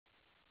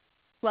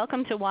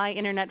Welcome to Why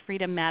Internet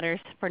Freedom Matters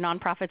for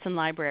Nonprofits and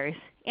Libraries,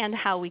 and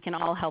how we can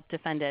all help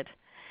defend it.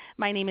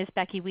 My name is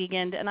Becky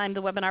Wiegand, and I'm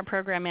the Webinar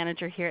Program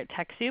Manager here at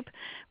TechSoup,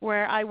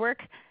 where I work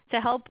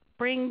to help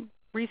bring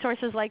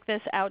resources like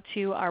this out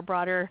to our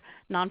broader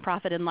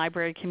nonprofit and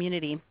library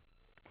community.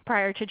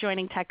 Prior to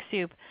joining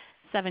TechSoup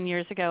 7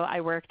 years ago, I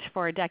worked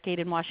for a decade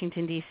in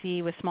Washington,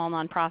 D.C. with small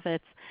nonprofits,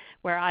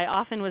 where I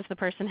often was the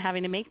person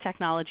having to make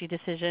technology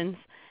decisions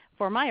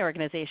for my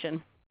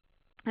organization.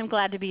 I'm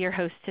glad to be your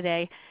host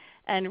today,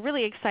 and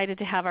really excited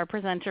to have our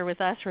presenter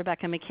with us,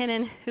 Rebecca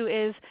MacKinnon, who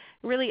is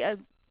really an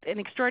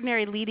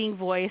extraordinary leading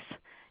voice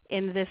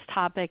in this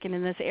topic and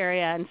in this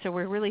area, and so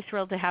we're really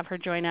thrilled to have her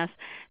join us.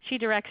 She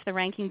directs the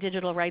Ranking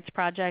Digital Rights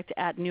Project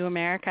at New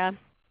America.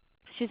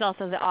 She's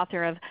also the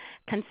author of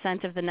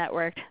Consent of the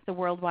Network, The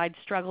Worldwide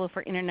Struggle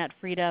for Internet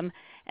Freedom,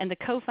 and the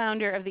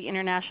co-founder of the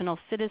International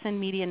Citizen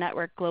Media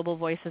Network Global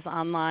Voices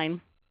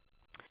Online.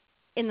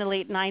 In the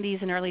late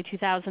 90s and early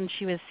 2000s,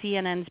 she was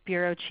CNN's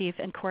bureau chief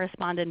and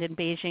correspondent in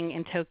Beijing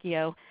and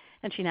Tokyo,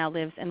 and she now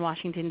lives in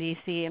Washington,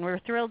 D.C., and we're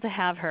thrilled to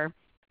have her.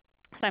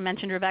 As I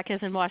mentioned, Rebecca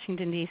is in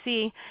Washington,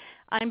 D.C.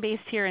 I'm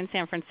based here in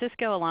San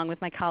Francisco along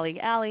with my colleague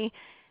Allie.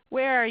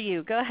 Where are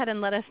you? Go ahead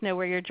and let us know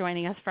where you're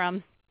joining us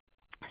from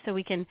so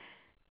we can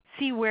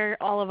see where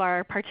all of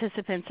our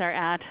participants are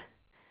at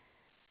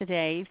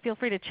today. Feel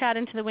free to chat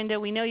into the window.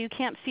 We know you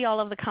can't see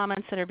all of the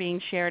comments that are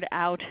being shared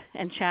out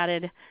and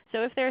chatted.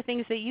 So if there are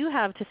things that you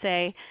have to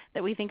say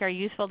that we think are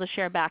useful to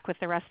share back with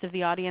the rest of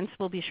the audience,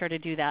 we'll be sure to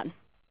do that.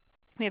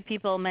 We have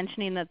people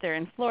mentioning that they're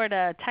in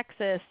Florida,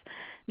 Texas,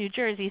 New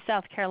Jersey,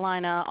 South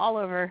Carolina, all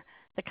over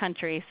the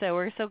country. So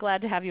we're so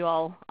glad to have you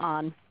all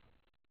on.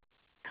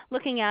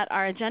 Looking at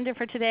our agenda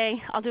for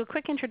today, I'll do a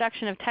quick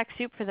introduction of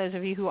TechSoup for those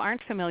of you who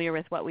aren't familiar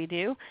with what we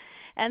do.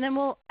 And then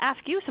we'll ask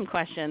you some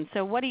questions.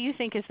 So what do you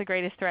think is the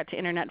greatest threat to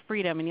Internet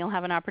freedom? And you'll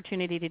have an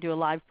opportunity to do a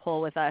live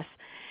poll with us.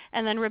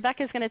 And then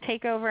Rebecca is going to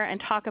take over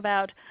and talk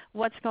about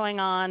what's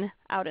going on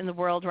out in the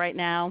world right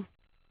now.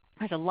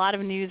 There's a lot of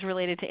news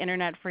related to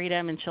Internet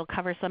freedom, and she'll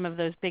cover some of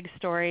those big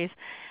stories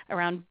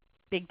around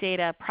big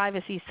data,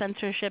 privacy,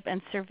 censorship, and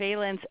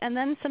surveillance, and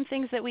then some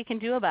things that we can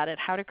do about it,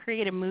 how to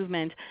create a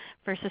movement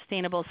for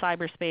sustainable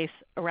cyberspace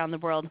around the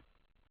world.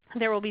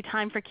 There will be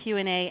time for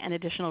Q&A and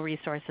additional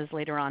resources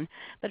later on,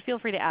 but feel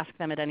free to ask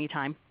them at any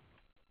time.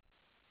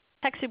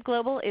 TechSoup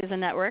Global is a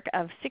network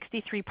of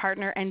 63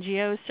 partner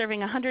NGOs serving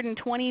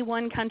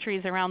 121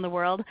 countries around the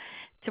world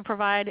to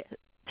provide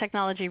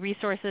technology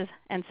resources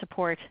and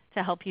support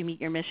to help you meet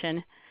your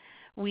mission.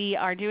 We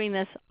are doing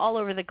this all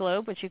over the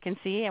globe, which you can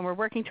see, and we're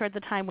working toward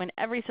the time when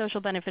every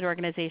social benefit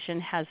organization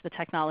has the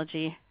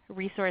technology,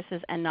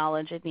 resources, and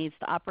knowledge it needs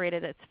to operate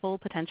at its full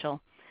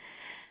potential.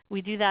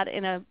 We do that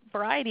in a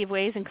variety of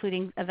ways,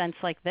 including events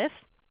like this,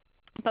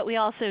 but we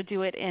also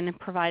do it in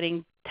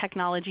providing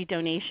technology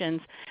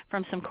donations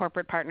from some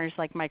corporate partners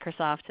like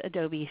Microsoft,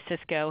 Adobe,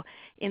 Cisco,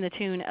 in the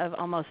tune of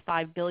almost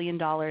 $5 billion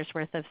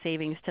worth of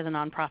savings to the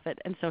nonprofit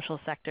and social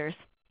sectors.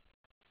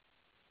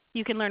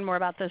 You can learn more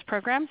about those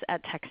programs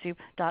at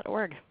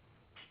TechSoup.org.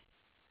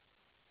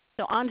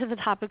 So on to the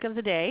topic of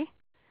the day.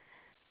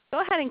 Go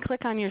ahead and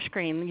click on your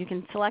screen. You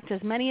can select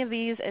as many of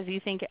these as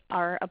you think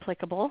are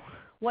applicable.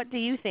 What do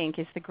you think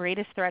is the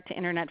greatest threat to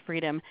Internet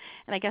freedom?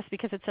 And I guess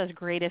because it says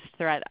greatest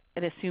threat,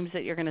 it assumes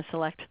that you're going to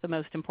select the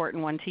most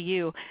important one to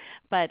you.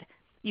 But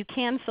you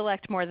can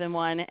select more than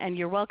one, and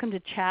you're welcome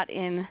to chat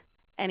in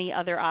any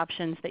other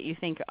options that you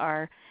think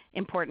are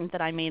important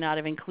that I may not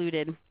have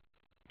included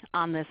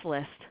on this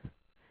list.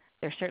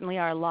 There certainly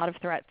are a lot of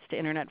threats to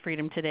Internet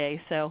freedom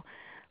today, so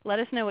let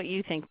us know what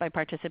you think by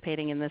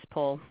participating in this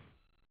poll.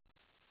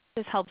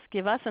 This helps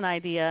give us an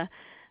idea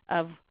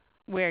of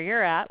where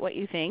you're at, what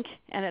you think,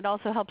 and it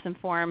also helps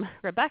inform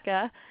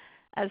Rebecca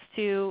as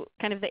to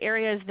kind of the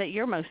areas that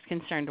you're most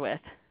concerned with.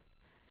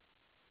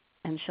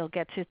 And she'll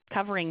get to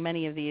covering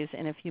many of these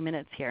in a few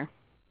minutes here.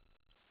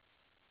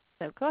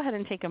 So go ahead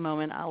and take a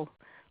moment. I'll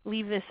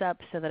leave this up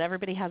so that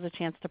everybody has a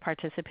chance to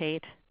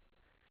participate.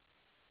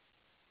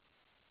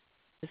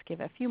 Just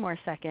give a few more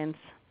seconds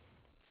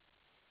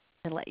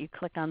to let you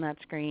click on that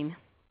screen.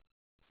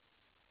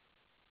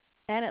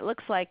 And it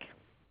looks like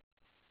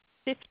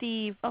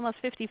almost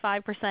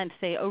 55%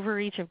 say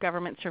overreach of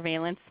government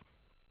surveillance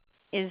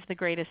is the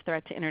greatest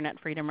threat to Internet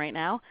freedom right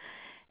now.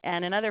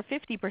 And another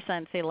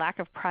 50% say lack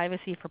of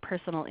privacy for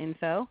personal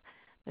info.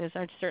 Those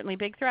are certainly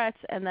big threats.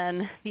 And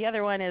then the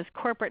other one is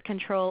corporate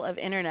control of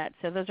Internet.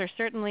 So those are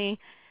certainly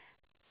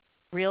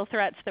real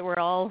threats that we're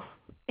all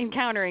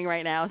encountering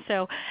right now.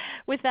 So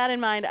with that in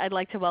mind, I'd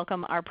like to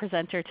welcome our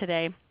presenter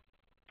today,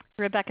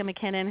 Rebecca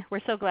MacKinnon.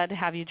 We're so glad to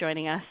have you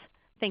joining us.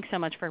 Thanks so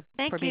much for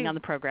being on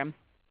the program.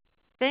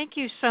 Thank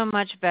you so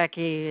much,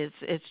 Becky.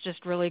 It's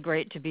just really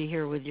great to be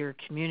here with your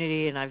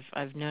community, and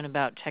I've known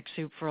about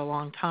TechSoup for a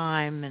long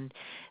time, and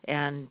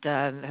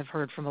have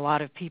heard from a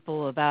lot of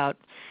people about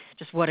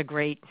just what a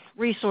great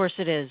resource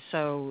it is.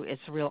 So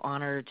it's a real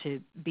honor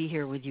to be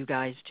here with you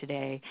guys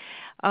today.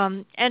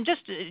 And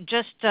just in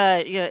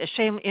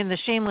the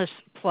shameless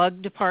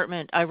plug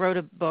department, I wrote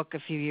a book a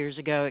few years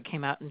ago. It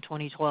came out in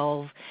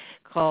 2012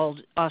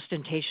 called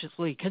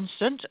ostentatiously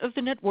 "Consent of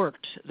the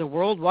Networked, the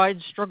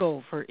Worldwide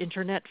Struggle for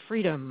Internet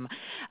Freedom."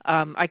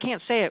 I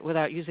can't say it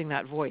without using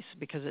that voice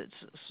because it's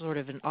sort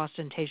of an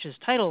ostentatious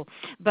title,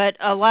 but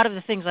a lot of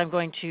the things I'm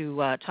going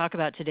to talk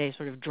about today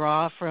sort of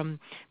draw from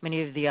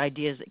many of the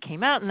ideas that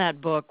came out in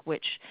that book,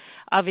 which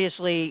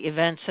obviously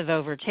events have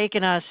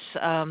overtaken us.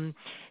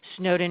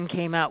 Snowden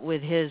came out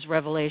with his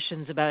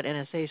revelations about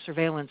NSA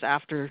surveillance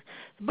after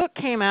the book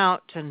came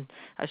out, and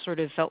I sort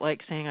of felt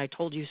like saying I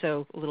told you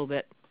so a little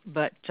bit,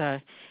 but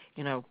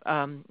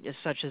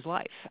such is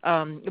life.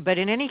 But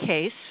in any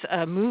case,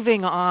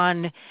 moving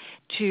on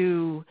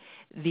to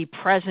the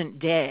present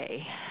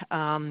day,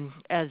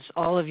 as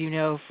all of you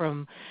know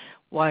from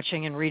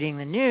watching and reading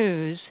the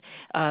news,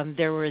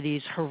 there were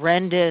these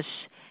horrendous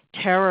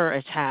terror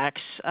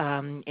attacks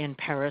in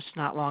Paris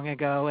not long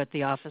ago at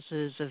the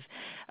offices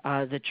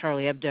of the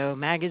Charlie Hebdo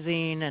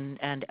magazine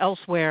and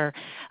elsewhere.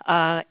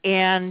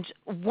 And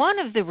one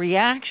of the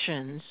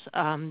reactions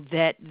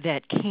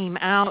that came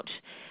out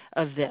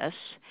of this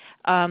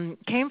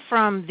came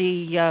from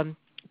the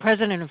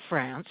President of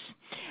France,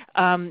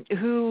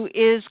 who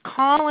is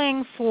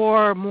calling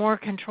for more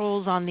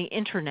controls on the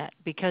Internet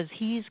because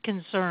he's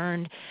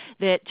concerned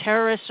that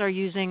terrorists are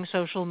using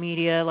social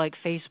media like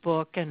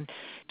Facebook and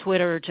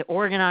Twitter to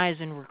organize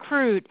and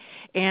recruit,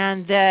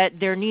 and that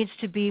there needs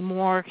to be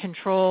more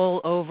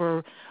control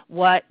over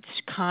what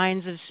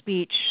kinds of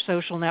speech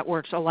social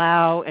networks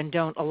allow and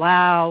don't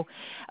allow,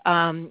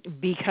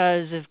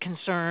 because of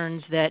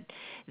concerns that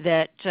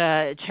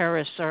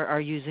terrorists are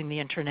using the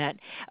Internet.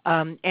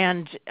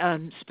 And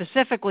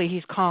specifically,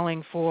 he's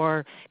calling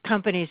for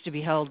companies to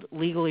be held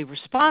legally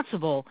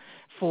responsible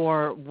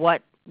for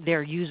what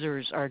their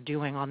users are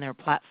doing on their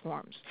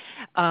platforms.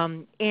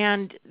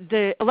 And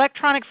the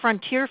Electronic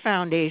Frontier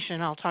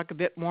Foundation, I'll talk a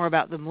bit more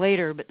about them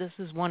later, but this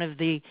is one of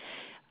the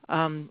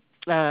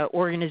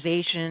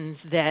organizations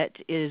that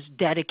is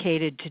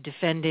dedicated to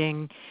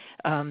defending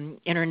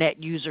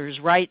Internet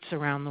users' rights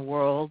around the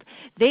world.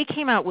 They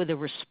came out with a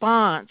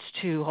response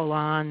to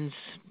Hollande's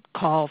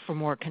call for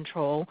more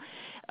control,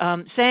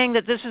 saying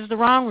that this is the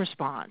wrong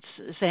response,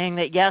 saying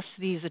that yes,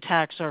 these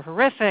attacks are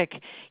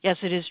horrific, yes,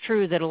 it is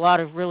true that a lot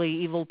of really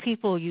evil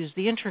people use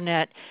the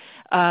Internet,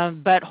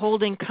 but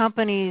holding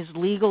companies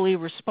legally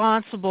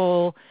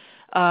responsible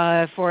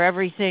for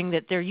everything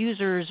that their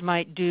users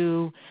might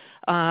do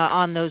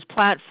on those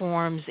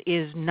platforms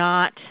is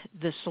not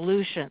the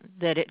solution,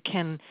 that it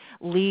can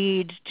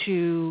lead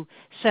to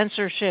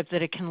censorship,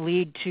 that it can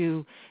lead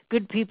to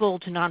good people,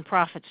 to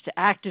nonprofits, to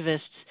activists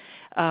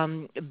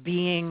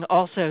being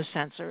also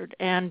censored.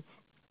 And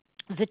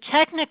the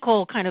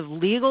technical kind of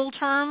legal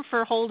term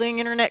for holding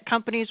Internet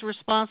companies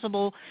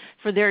responsible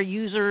for their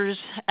users'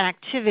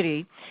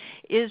 activity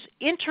is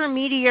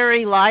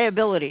intermediary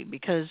liability,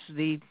 because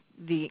the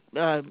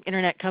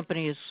Internet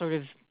company is sort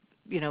of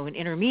an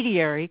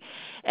intermediary,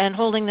 and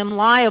holding them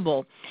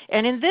liable.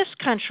 And in this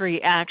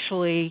country,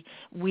 actually,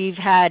 we've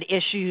had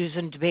issues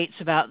and debates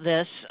about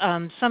this.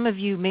 Some of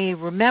you may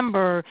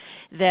remember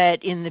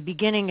that in the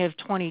beginning of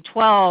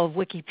 2012,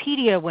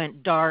 Wikipedia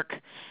went dark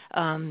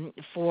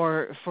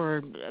for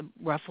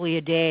roughly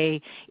a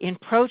day in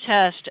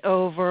protest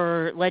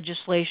over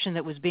legislation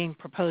that was being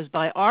proposed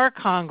by our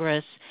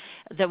Congress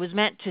that was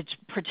meant to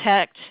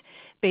protect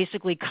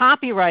basically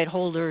copyright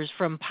holders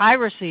from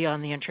piracy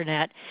on the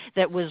Internet,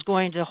 that was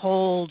going to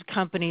hold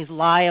companies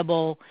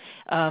liable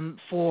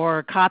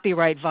for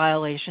copyright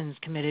violations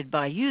committed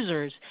by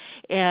users.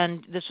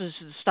 And this was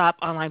the Stop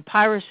Online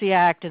Piracy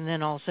Act, and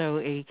then also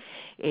a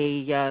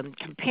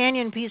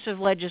companion piece of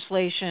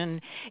legislation.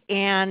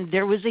 And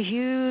there was a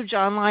huge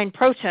online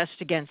protest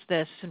against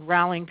this, and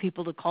rallying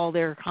people to call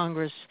their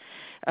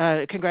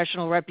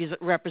congressional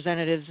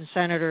representatives and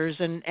senators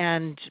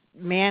and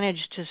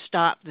managed to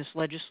stop this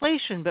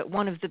legislation. But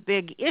one of the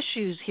big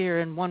issues here,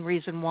 and one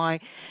reason why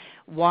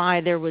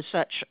there was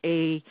such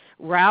a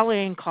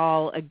rallying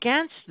call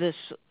against this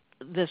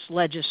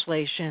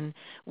legislation,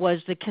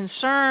 was the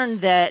concern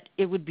that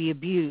it would be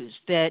abused.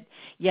 That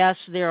yes,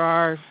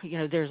 there's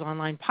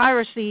online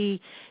piracy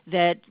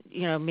that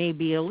may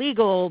be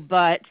illegal,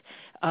 but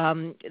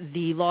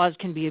the laws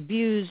can be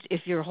abused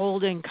if you're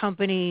holding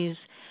companies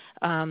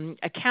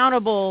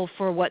accountable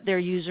for what their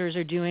users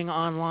are doing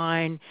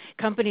online.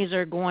 Companies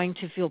are going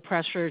to feel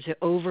pressure to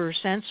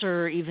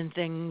over-censor even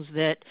things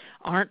that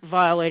aren't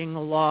violating the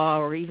law,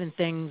 or even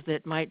things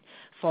that might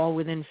fall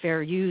within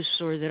fair use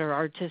or that are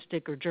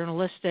artistic or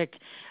journalistic,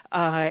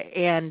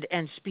 and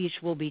speech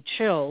will be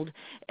chilled.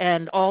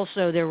 And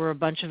also there were a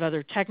bunch of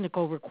other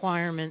technical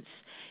requirements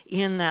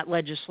in that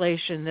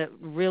legislation that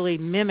really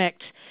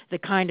mimicked the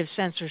kind of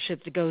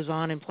censorship that goes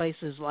on in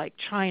places like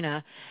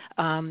China,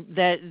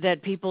 that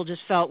people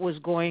just felt was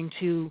going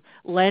to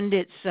lend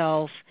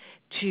itself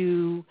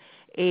to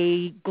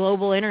a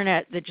global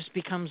Internet that just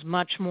becomes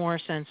much more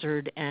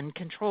censored and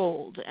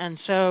controlled. And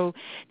so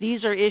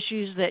these are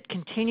issues that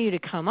continue to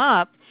come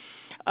up.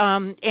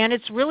 And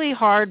it's really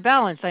hard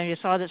balance. I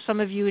saw that some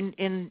of you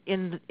in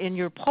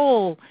your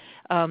poll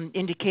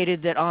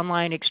indicated that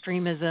online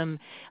extremism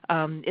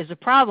is a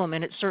problem,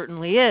 and it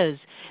certainly is.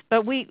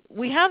 But we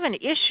have an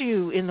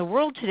issue in the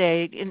world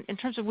today in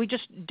terms of we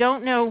just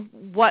don't know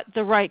what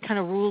the right kind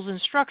of rules and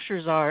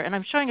structures are. And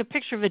I'm showing a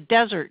picture of a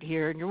desert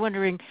here, and you're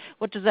wondering,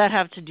 what does that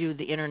have to do with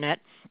the Internet?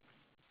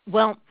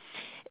 Well,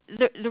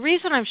 the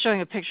reason I'm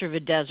showing a picture of a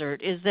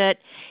desert is that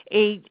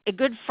a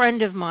good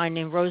friend of mine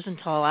named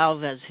Rosenthal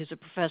Alves, who's a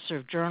professor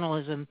of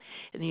journalism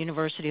in the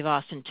University of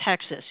Austin,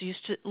 Texas,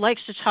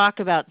 likes to talk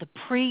about the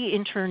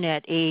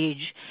pre-internet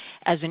age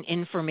as an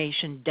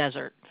information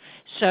desert.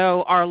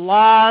 So our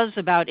laws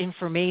about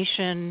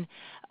information,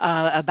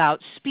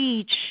 about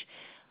speech,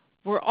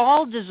 were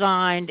all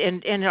designed,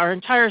 and our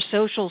entire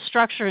social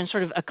structure and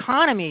sort of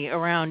economy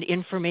around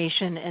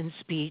information and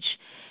speech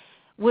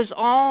was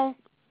all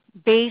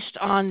based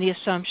on the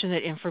assumption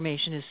that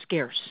information is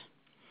scarce,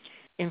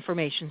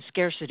 information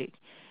scarcity.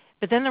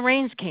 But then the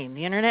rains came,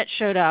 the Internet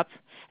showed up,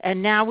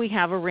 and now we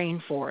have a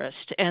rainforest.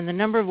 And the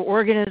number of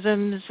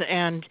organisms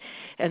and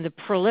the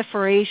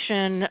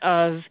proliferation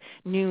of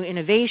new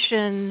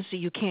innovations,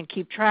 you can't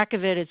keep track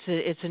of it.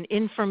 It's an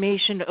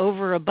information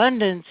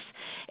overabundance.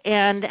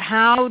 And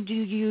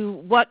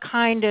what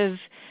kind of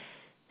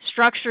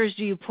structures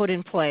do you put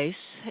in place?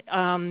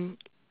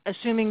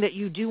 Assuming that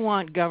you do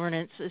want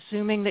governance,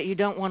 assuming that you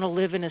don't want to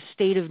live in a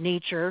state of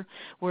nature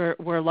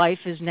where life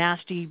is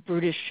nasty,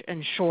 brutish,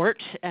 and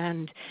short,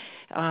 and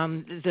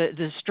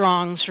the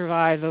strong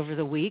survive over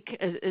the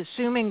weak,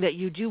 assuming that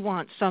you do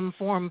want some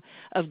form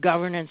of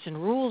governance and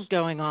rules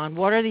going on,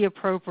 what are the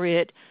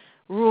appropriate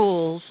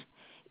rules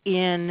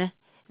in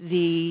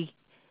a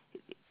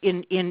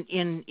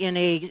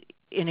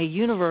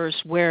universe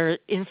where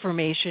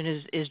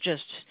information is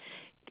just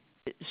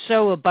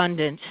so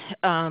abundant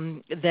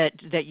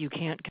that you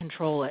can't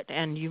control it,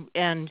 and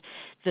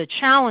the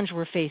challenge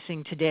we're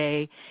facing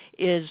today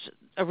is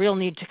a real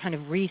need to kind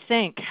of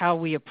rethink how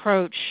we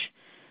approach,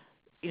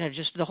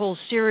 just the whole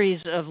series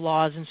of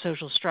laws and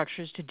social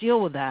structures to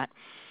deal with that.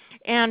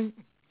 And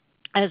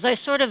as I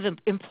sort of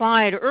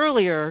implied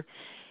earlier,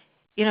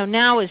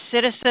 now as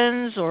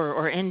citizens,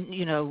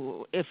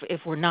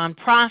 if we're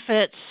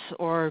nonprofits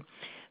or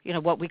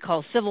what we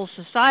call civil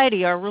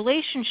society, our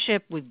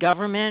relationship with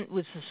government,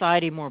 with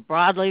society more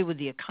broadly, with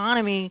the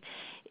economy,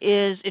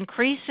 is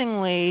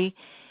increasingly,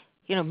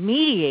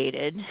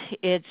 mediated.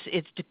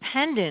 It's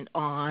dependent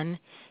on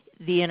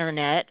the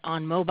Internet,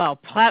 on mobile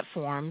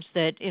platforms,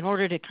 that in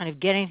order to kind of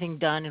get anything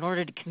done, in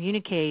order to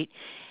communicate,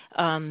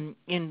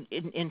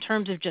 in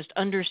terms of just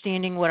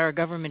understanding what our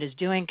government is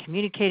doing,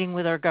 communicating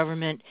with our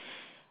government,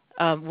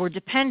 we're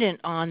dependent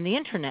on the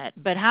Internet.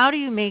 But how do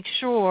you make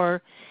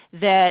sure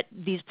that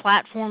these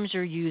platforms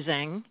you're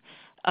using,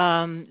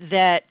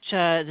 that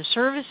the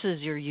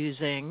services you're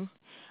using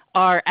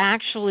are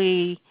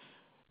actually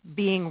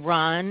being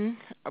run,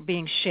 are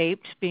being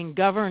shaped, being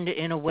governed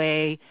in a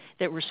way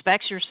that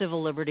respects your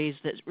civil liberties,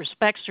 that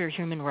respects your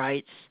human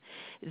rights,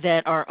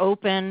 that are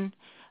open,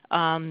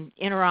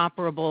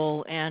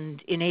 interoperable,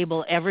 and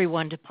enable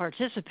everyone to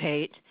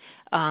participate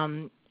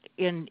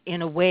in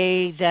a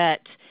way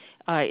that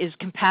is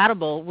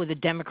compatible with a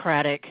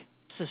democratic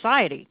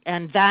society?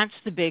 And that's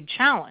the big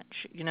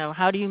challenge.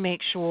 How do you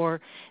make sure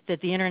that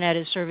the Internet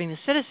is serving the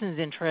citizens'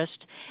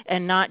 interest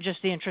and not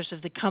just the interest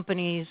of the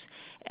companies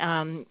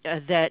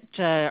that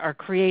are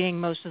creating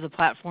most of the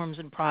platforms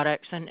and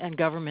products, and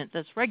government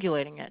that's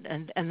regulating it?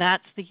 And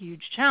that's the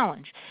huge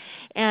challenge.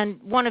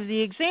 And one of the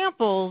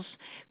examples,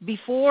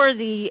 before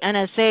the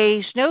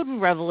NSA Snowden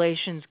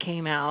revelations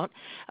came out,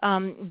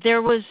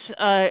 there was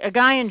a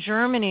guy in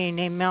Germany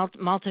named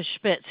Malte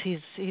Spitz.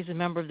 He's a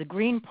member of the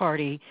Green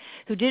Party,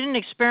 who did an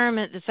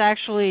experiment that's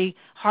actually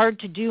hard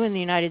to do in the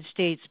United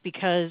States,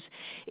 because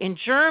in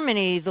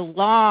Germany the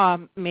law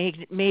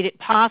made it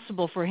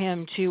possible for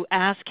him to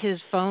ask his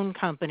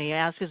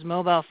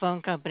mobile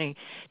phone company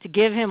to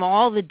give him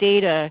all the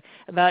data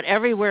about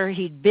everywhere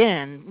he'd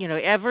been,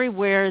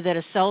 everywhere that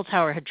a cell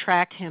tower had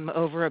tracked him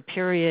over a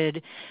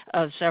period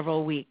of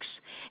several weeks.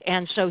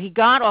 And so he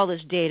got all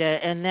this data,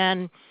 and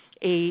then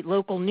a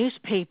local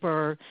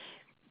newspaper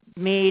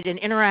made an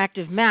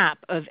interactive map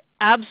of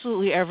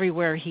absolutely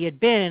everywhere he had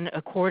been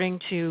according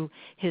to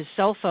his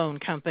cell phone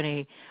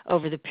company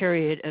over the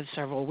period of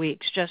several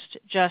weeks,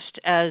 just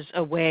as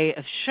a way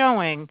of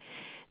showing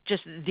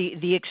just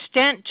the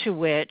extent to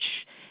which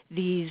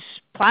these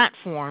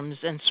platforms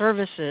and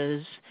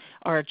services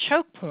are a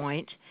choke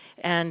point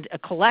and a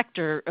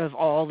collector of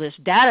all this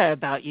data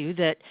about you,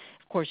 that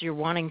of course you're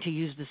wanting to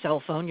use the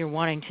cell phone, you're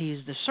wanting to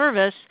use the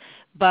service,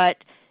 but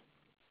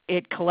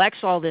it collects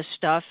all this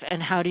stuff,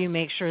 and how do you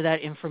make sure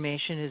that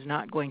information is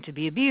not going to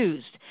be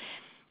abused?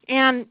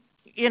 And,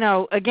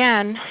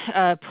 again,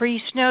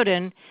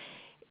 pre-Snowden,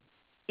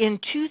 in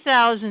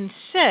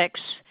 2006,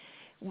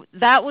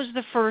 that was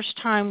the first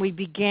time we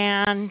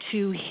began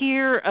to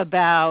hear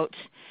about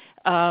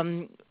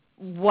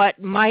what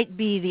might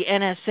be the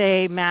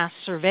NSA mass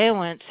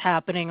surveillance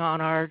happening on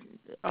our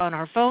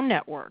phone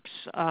networks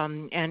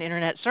and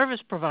Internet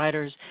service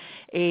providers.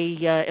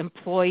 A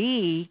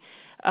employee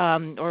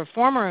or a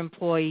former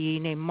employee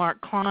named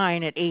Mark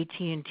Klein at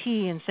AT&T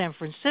in San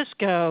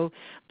Francisco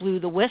blew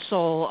the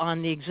whistle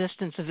on the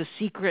existence of a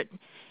secret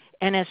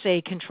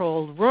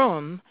NSA-controlled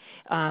room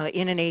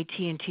in an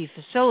AT&T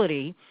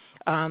facility.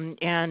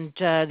 And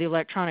the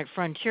Electronic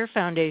Frontier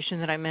Foundation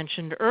that I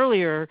mentioned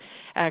earlier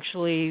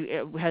actually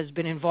has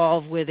been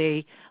involved with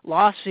a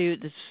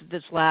lawsuit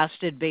that's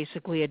lasted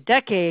basically a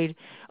decade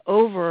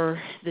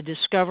over the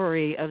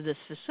discovery of this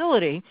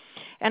facility.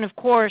 And of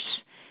course,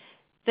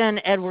 then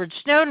Edward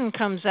Snowden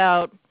comes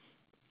out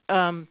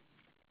 2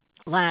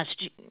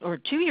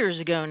 years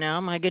ago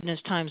now, my goodness,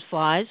 time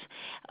flies,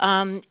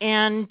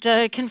 and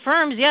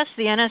confirms, yes,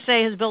 the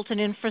NSA has built an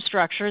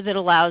infrastructure that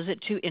allows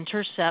it to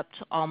intercept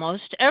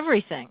almost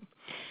everything.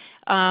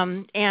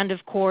 And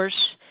of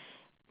course,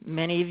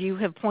 many of you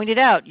have pointed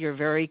out you're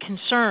very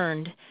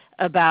concerned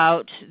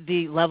about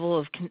the level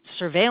of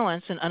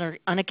surveillance and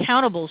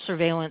unaccountable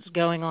surveillance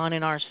going on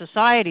in our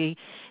society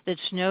that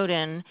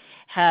Snowden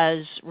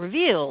has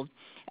revealed.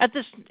 At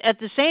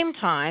the same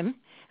time,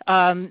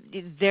 a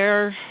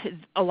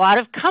lot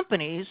of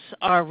companies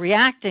are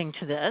reacting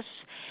to this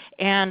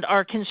and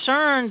are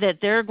concerned that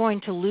they're going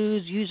to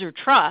lose user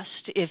trust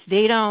if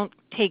they don't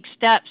take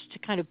steps to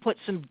kind of put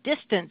some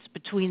distance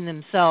between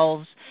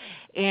themselves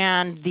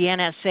and the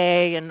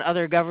NSA and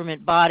other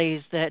government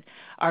bodies that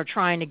are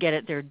trying to get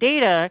at their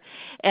data.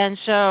 And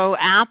so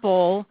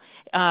Apple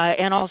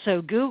and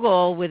also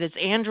Google, with its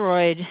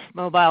Android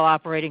mobile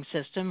operating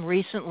system,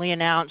 recently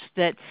announced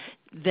that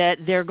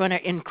they're going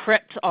to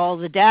encrypt all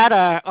the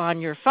data on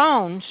your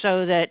phone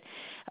so that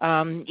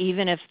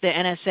even if the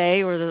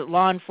NSA or the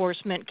law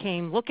enforcement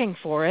came looking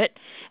for it,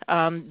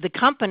 the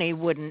company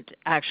wouldn't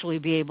actually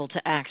be able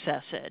to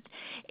access it.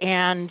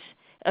 And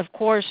of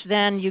course,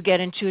 then you get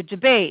into a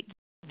debate.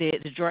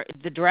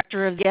 The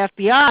director of the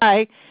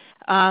FBI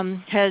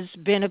has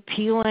been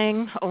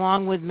appealing,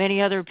 along with many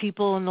other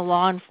people in the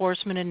law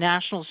enforcement and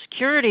national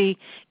security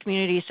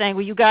community, saying,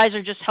 well, you guys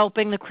are just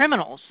helping the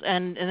criminals.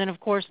 And then,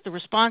 of course, the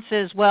response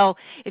is, well,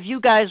 if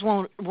you guys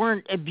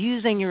weren't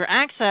abusing your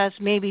access,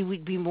 maybe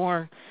we'd be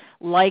more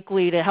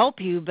likely to help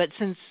you. But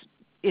since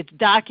it's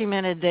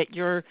documented that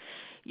you're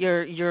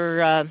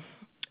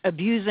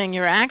abusing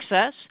your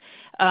access,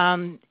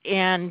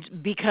 and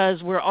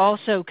because we're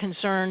also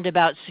concerned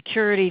about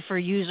security for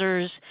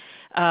users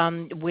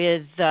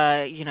with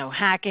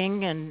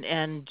hacking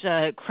and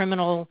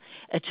criminal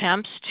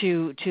attempts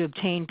to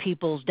obtain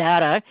people's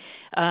data,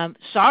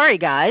 sorry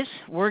guys,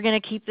 we're going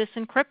to keep this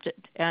encrypted.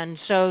 And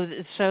so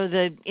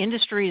the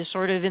industry is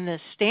sort of in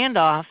this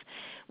standoff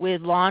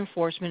with law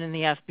enforcement and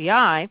the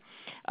FBI.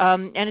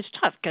 And it's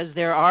tough because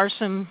there are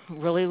some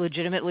really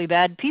legitimately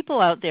bad people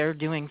out there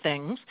doing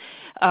things.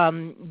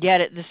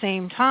 Yet at the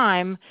same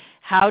time,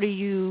 how do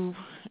you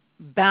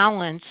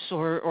balance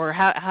or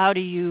how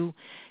do you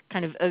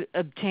kind of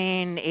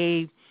obtain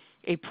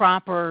a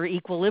proper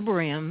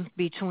equilibrium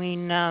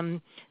between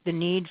the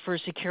need for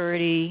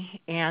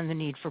security and the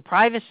need for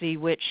privacy,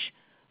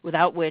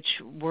 without which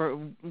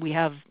we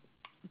have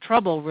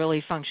trouble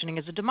really functioning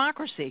as a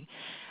democracy.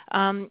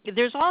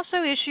 There's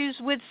also issues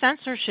with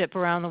censorship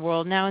around the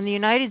world. Now, in the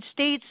United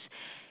States,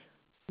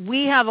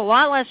 we have a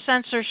lot less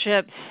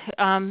censorship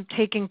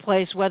taking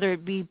place, whether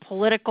it be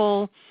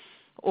political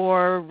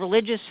or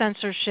religious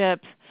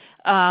censorship,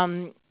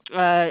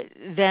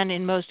 than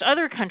in most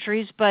other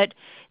countries, but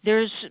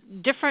there's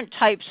different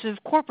types of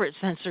corporate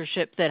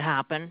censorship that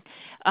happen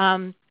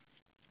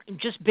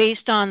just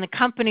based on the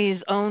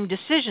company's own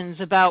decisions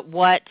about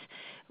what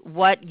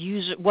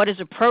is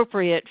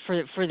appropriate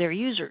for their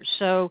users.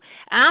 So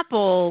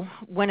Apple,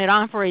 when it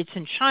operates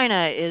in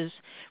China, is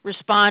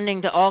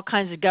responding to all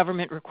kinds of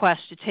government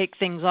requests to take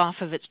things off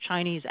of its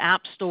Chinese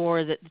app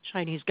store that the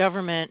Chinese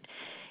government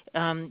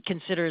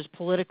considers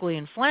politically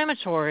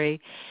inflammatory.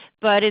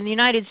 But in the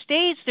United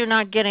States, they're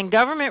not getting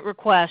government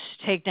requests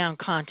to take down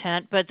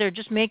content, but they're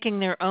just making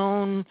their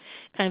own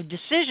kind of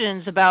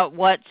decisions about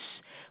what's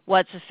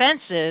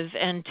offensive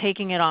and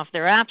taking it off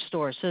their app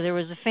store. So there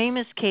was a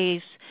famous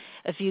case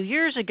a few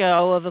years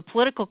ago of a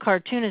political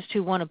cartoonist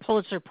who won a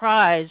Pulitzer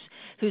Prize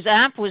whose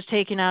app was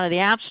taken out of the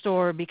App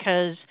Store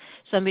because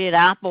somebody at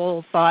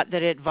Apple thought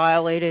that it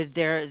violated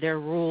their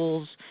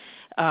rules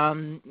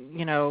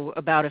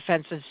about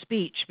offensive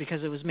speech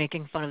because it was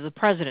making fun of the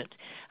president.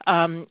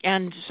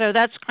 And so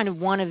that's kind of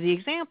one of the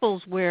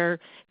examples where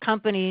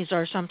companies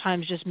are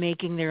sometimes just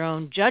making their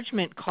own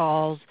judgment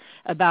calls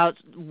about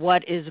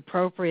what is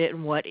appropriate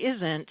and what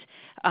isn't.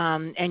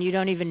 And you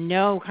don't even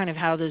know kind of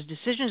how those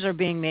decisions are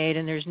being made,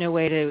 and there's no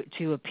way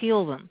to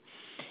appeal them.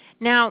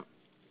 Now,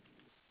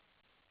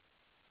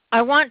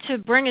 I want to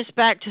bring us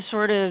back to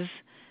sort of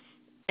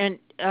an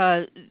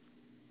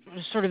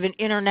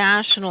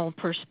international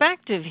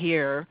perspective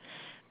here,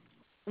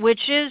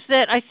 which is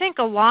that I think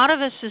a lot of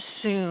us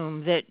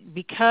assume that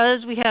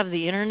because we have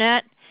the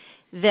Internet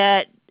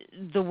that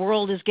the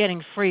world is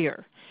getting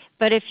freer.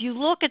 But if you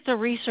look at the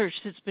research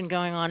that's been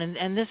going on,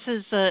 and this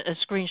is a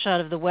screenshot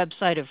of the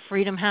website of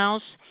Freedom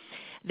House,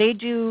 they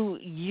do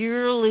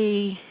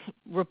yearly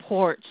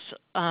reports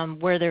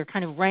where they're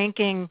kind of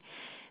ranking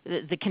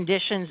the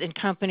conditions in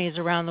companies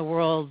around the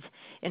world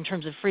in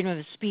terms of freedom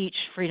of speech,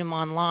 freedom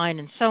online,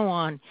 and so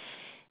on,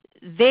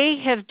 they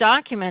have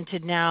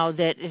documented now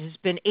that it has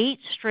been 8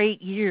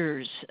 straight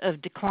years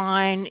of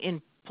decline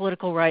in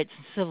political rights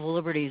and civil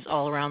liberties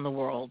all around the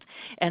world.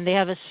 And they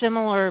have a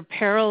similar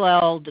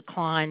parallel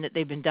decline that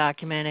they've been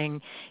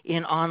documenting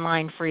in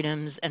online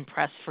freedoms and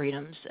press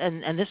freedoms.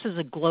 And this is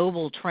a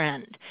global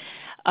trend.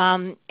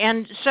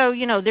 And so,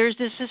 there's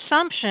this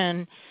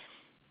assumption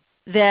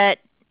that,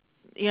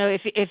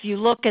 if you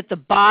look at the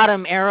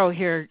bottom arrow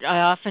here, I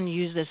often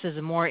use this as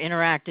a more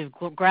interactive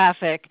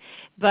graphic,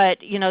 but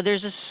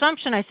there's an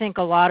assumption I think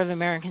a lot of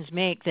Americans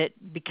make that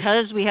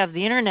because we have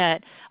the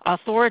internet,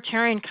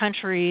 authoritarian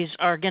countries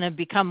are going to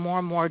become more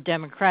and more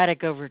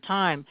democratic over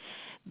time.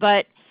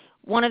 But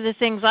one of the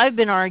things I've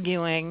been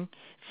arguing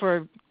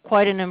for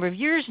quite a number of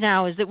years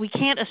now is that we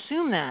can't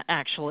assume that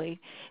actually.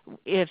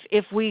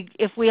 If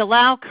we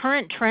allow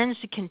current trends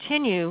to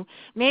continue,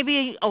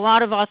 maybe a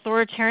lot of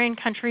authoritarian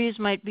countries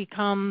might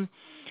become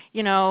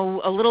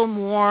a little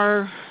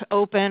more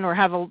open or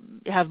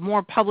have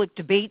more public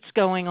debates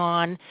going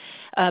on,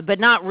 but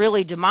not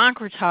really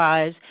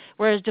democratize,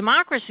 whereas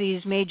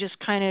democracies may just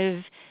kind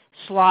of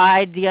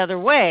slide the other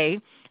way.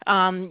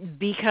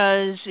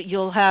 Because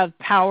you'll have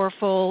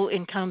powerful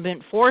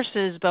incumbent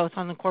forces both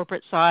on the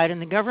corporate side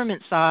and the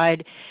government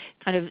side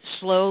kind of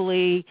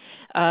slowly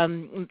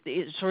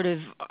sort of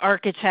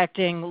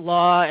architecting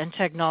law and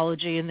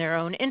technology in their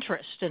own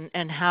interest.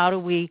 And how do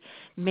we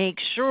make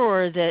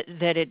sure that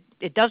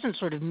it doesn't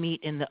sort of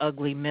meet in the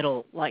ugly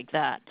middle like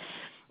that?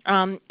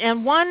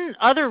 And one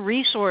other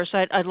resource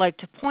I'd like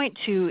to point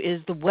to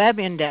is the Web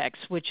Index,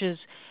 which is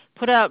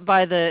put out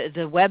by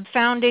the Web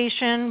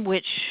Foundation,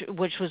 which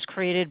was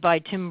created by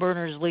Tim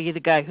Berners-Lee, the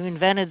guy who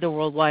invented the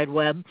World Wide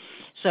Web.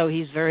 So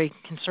he's very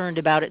concerned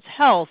about its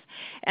health.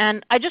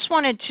 And I just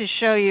wanted to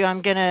show you,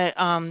 I'm going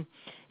to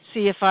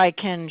see if I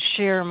can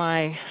share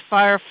my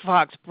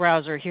Firefox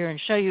browser here and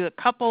show you a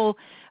couple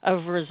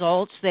of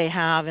results they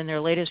have in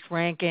their latest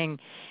ranking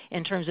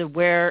in terms of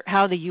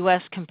how the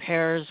U.S.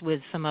 compares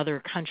with some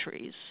other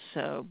countries.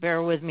 So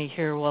bear with me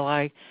here while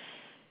I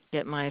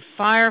get my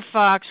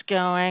Firefox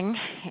going,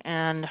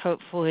 and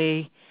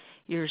hopefully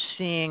you're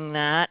seeing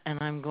that, and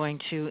I'm going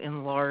to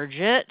enlarge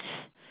it.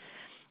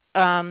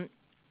 And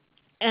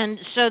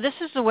so this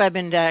is the Web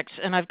Index,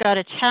 and I've got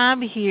a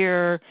tab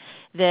here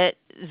that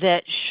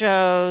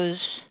shows,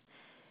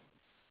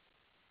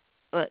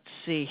 let's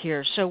see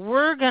here. So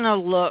we're going to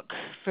look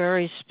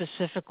very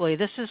specifically.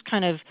 This is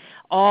kind of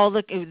all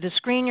the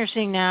screen you're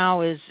seeing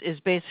now is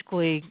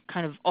basically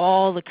kind of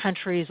all the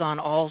countries on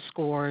all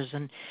scores,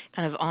 and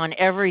kind of on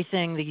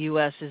everything the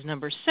U.S. is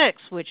number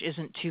 6, which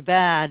isn't too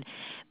bad.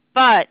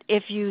 But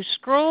if you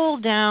scroll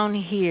down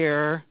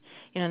here,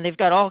 they've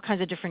got all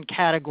kinds of different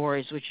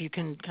categories, which you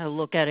can kind of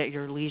look at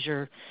your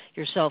leisure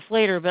yourself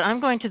later. But I'm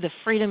going to the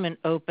freedom and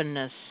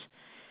openness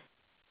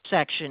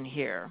section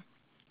here.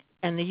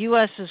 And the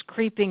U.S. is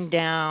creeping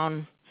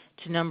down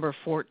to number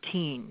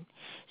 14.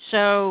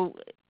 So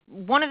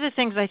one of the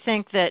things I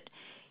think that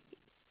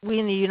we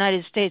in the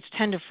United States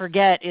tend to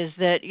forget is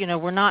that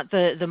we're not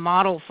the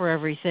model for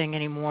everything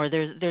anymore.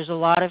 There's a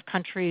lot of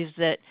countries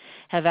that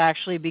have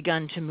actually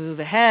begun to move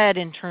ahead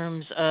in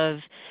terms of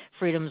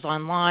freedoms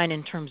online,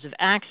 in terms of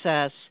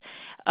access.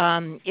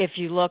 If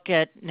you look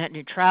at net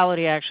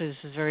neutrality, actually this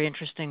is very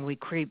interesting, we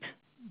creep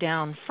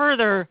down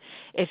further.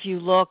 If you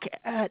look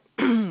at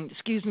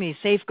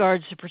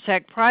safeguards to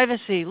protect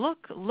privacy,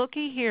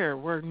 looky here,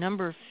 we're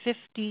number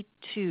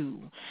 52.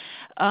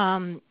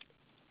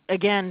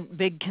 Again,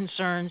 big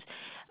concerns.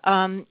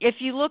 If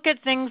you look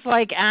at things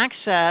like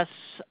access,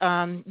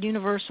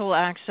 universal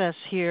access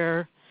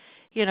here,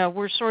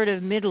 we're sort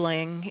of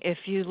middling. If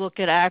you look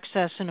at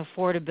access and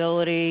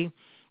affordability,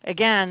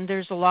 again,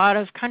 there's a lot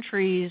of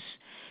countries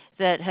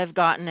that have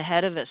gotten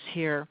ahead of us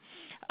here.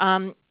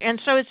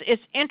 And so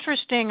it's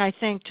interesting, I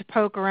think, to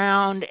poke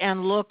around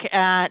and look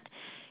at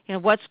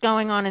what's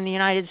going on in the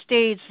United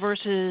States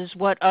versus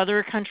what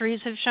other countries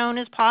have shown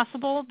is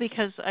possible,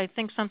 because I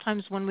think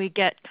sometimes when we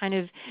get kind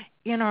of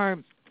in our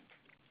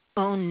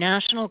own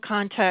national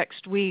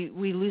context, we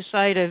lose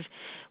sight of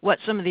what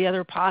some of the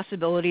other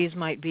possibilities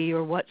might be,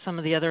 or what some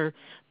of the other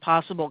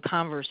possible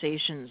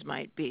conversations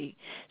might be.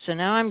 So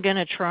now I'm going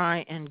to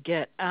try and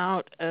get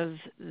out of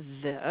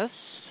this.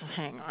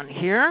 Hang on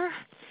here.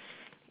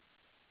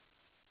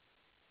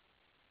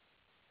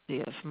 See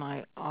if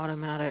my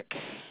automatic,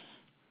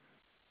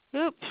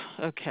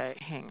 okay,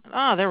 hang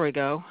on. There we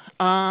go.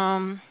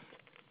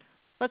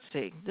 Let's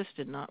see, this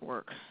did not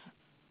work.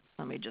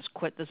 Let me just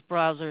quit this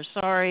browser.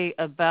 Sorry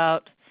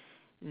about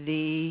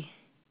the,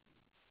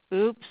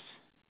 oops.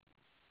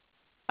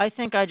 I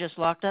think I just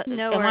locked up.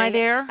 No Am worries. I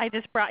there? I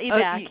just brought you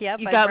back. Yep,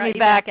 you I got brought me you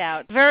back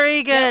out.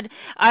 Very good. Yep.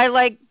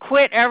 I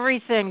quit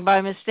everything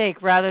by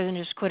mistake rather than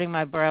just quitting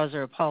my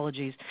browser.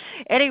 Apologies.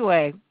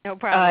 Anyway, no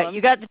problem.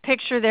 You got the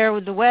picture there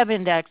with the Web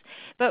Index.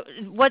 But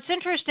what's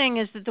interesting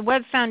is that the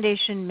Web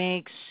Foundation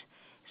makes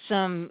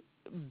some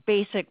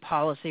basic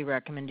policy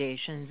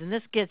recommendations, and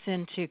this gets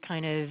into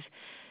kind of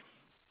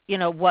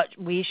what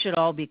we should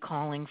all be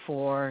calling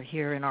for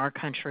here in our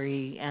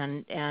country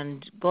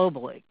and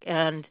globally.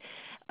 And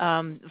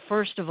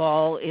first of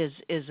all is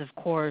of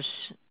course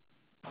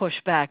push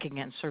back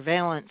against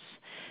surveillance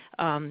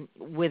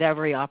with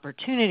every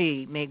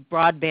opportunity, make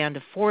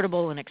broadband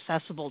affordable and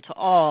accessible to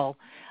all,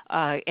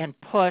 and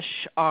push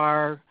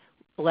our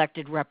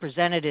elected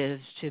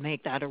representatives to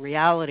make that a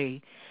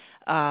reality.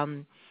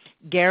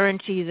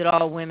 Guarantee that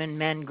all women,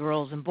 men,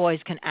 girls, and boys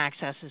can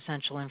access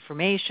essential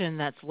information.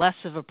 That's less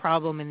of a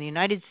problem in the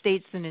United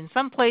States than in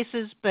some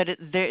places, but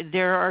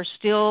there are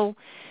still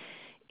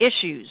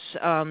issues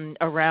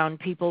around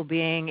people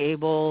being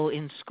able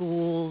in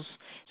schools,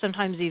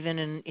 sometimes even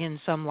in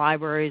some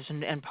libraries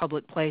and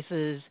public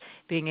places,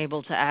 being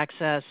able to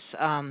access,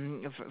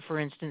 for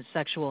instance,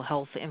 sexual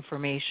health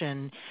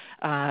information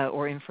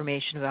or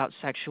information about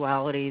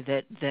sexuality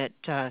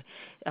that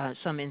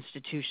some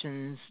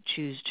institutions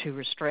choose to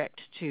restrict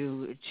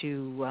to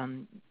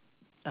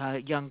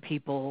young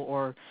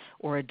people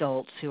or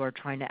adults who are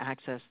trying to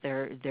access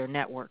their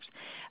networks.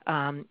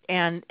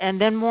 And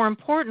then more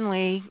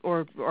importantly,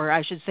 or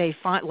I should say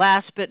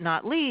last but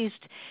not least,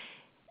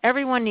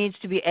 everyone needs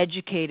to be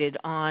educated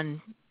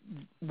on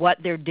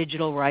what their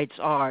digital rights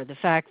are. The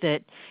fact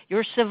that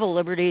your civil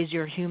liberties,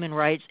 your human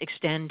rights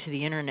extend to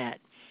the Internet.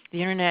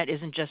 The Internet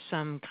isn't just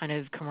some kind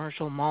of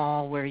commercial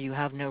mall where you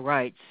have no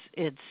rights.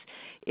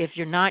 If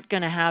you're not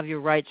going to have your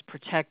rights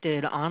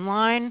protected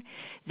online,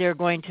 they're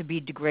going to be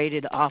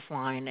degraded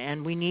offline.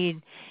 And we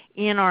need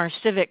in our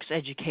civics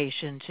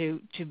education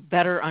to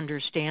better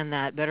understand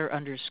that, better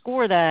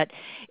underscore that,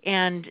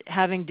 and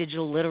having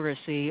digital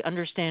literacy,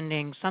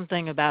 understanding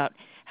something about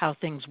how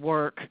things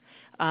work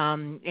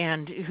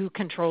and who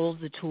controls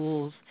the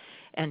tools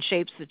and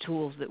shapes the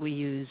tools that we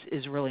use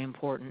is really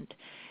important.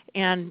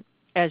 And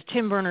as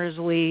Tim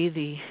Berners-Lee,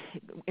 the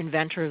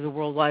inventor of the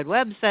World Wide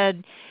Web,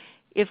 said,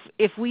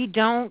 if we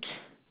don't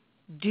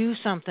do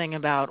something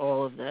about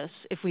all of this,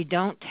 if we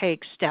don't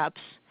take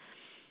steps,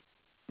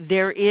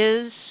 there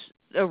is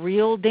a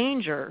real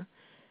danger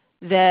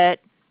that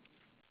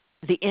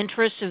the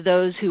interests of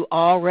those who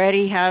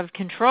already have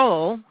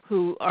control,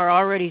 who are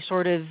already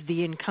sort of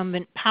the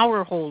incumbent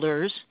power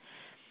holders,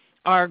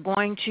 are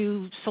going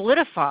to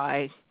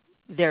solidify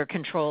their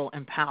control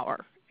and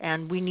power.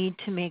 And we need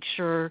to make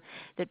sure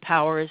that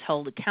power is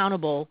held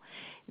accountable,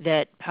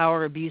 that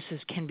power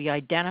abuses can be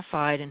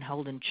identified and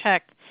held in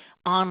check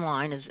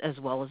online as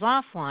well as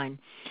offline.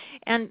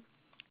 And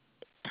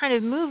kind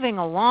of moving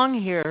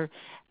along here,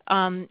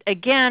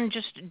 again,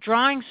 just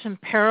drawing some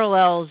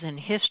parallels in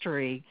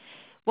history,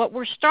 what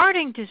we're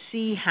starting to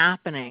see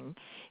happening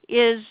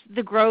is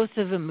the growth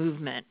of a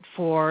movement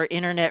for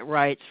Internet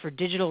rights, for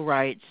digital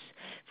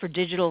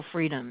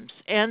freedoms.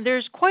 And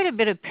there's quite a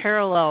bit of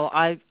parallel,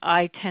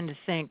 I tend to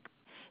think,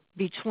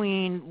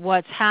 between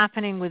what's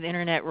happening with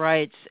Internet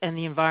rights and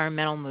the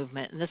environmental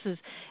movement. And this is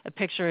a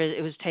picture,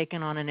 it was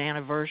taken on an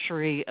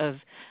anniversary of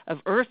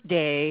Earth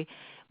Day,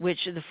 which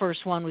the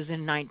first one was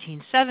in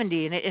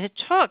 1970. And it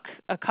took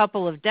a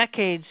couple of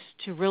decades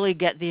to really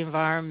get the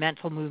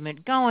environmental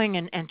movement going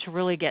and to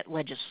really get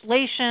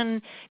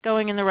legislation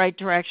going in the right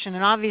direction.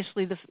 And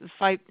obviously the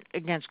fight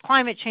against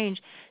climate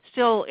change,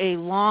 still a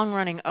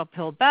long-running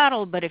uphill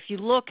battle. But if you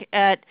look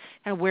at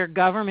kind of where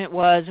government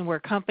was and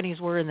where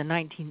companies were in the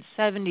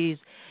 1970s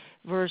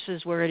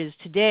versus where it is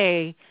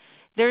today,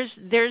 there's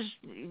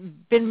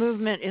been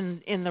movement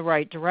in the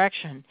right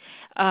direction.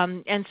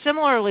 And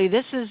similarly,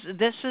 this is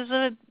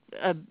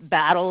a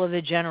battle of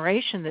a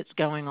generation that's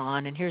going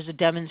on. And here's a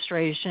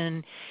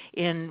demonstration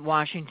in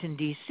Washington,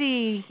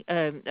 D.C.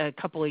 A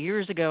couple of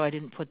years ago. I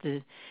didn't put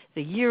the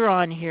year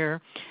on here.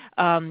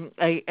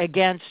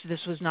 Against, this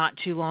was not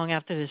too long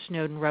after the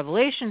Snowden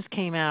revelations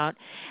came out.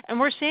 And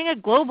we're seeing a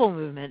global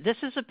movement. This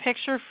is a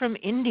picture from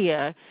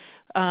India,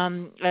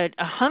 a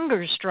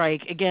hunger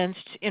strike against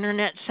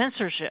Internet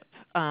censorship,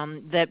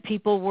 that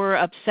people were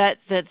upset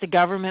that the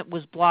government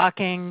was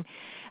blocking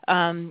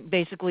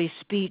basically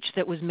speech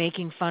that was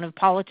making fun of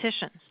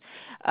politicians.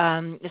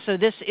 So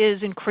this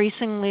is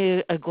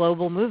increasingly a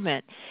global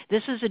movement.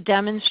 This is a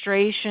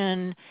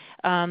demonstration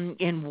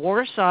in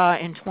Warsaw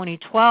in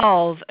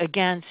 2012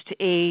 against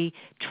a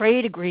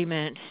trade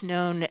agreement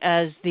known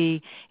as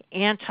the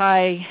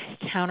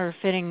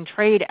Anti-Counterfeiting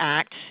Trade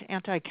Act.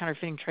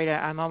 Anti-Counterfeiting Trade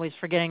Act, I'm always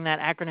forgetting that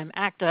acronym,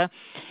 ACTA,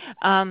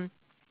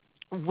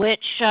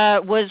 which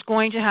was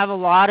going to have a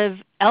lot of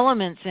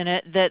elements in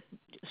it that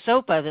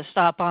SOPA, the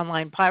Stop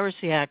Online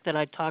Piracy Act that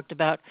I talked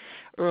about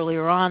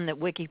earlier on, that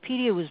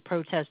Wikipedia was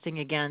protesting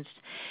against.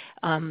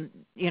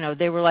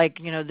 They were like,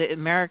 the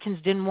Americans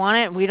didn't want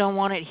it, and we don't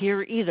want it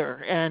here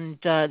either. And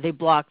they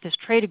blocked this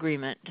trade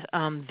agreement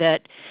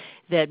that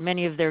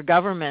many of their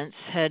governments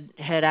had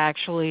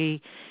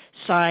actually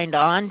signed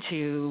on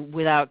to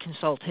without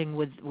consulting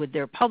with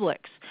their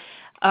publics.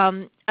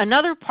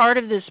 Another part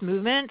of this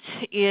movement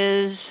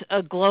is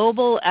a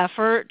global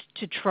effort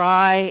to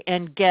try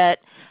and get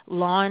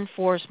law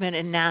enforcement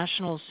and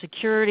national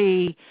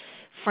security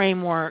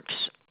frameworks,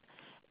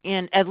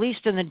 at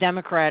least in the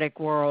democratic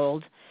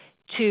world,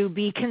 to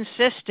be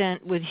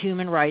consistent with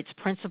human rights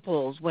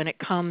principles when it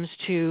comes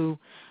to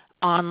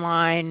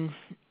online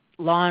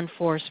law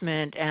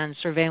enforcement and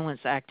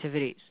surveillance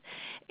activities.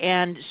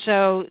 And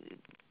so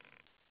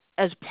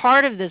as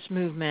part of this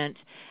movement,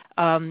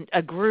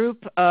 a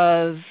group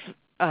of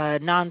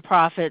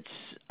nonprofits,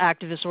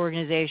 activist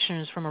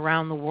organizations from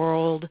around the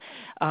world,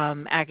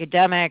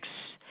 academics,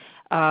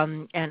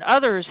 and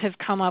others have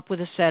come up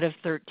with a set of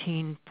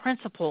 13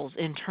 principles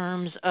in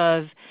terms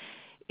of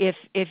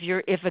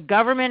if a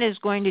government is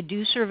going to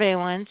do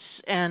surveillance,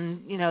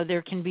 and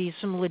there can be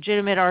some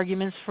legitimate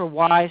arguments for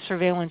why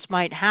surveillance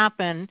might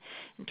happen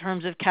in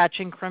terms of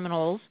catching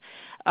criminals,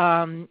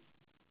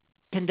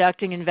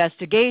 conducting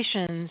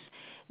investigations,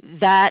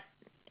 that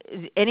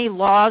any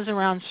laws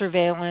around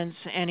surveillance,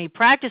 any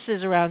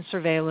practices around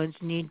surveillance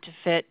need to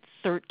fit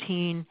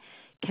 13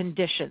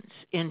 conditions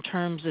in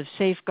terms of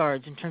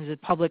safeguards, in terms of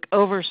public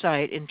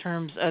oversight, in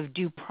terms of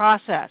due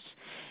process,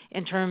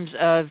 in terms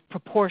of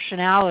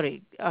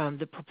proportionality.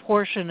 The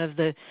proportion of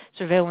the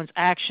surveillance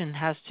action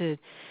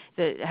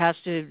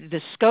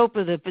the scope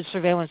of the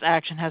surveillance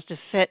action has to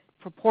fit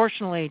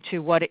proportionally to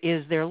what it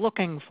is they're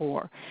looking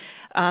for.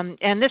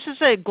 And this is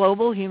a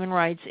global human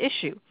rights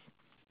issue.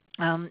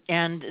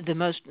 And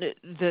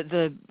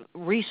the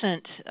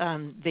recent,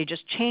 they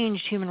just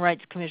changed human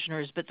rights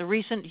commissioners, but the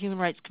recent human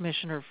rights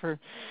commissioner for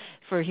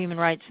human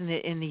rights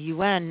in the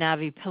UN,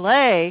 Navi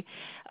Pillay,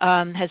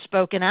 has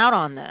spoken out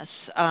on this.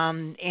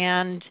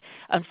 And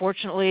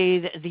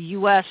unfortunately, the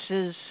U.S.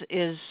 is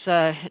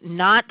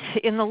not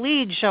in the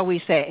lead, shall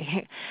we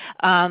say.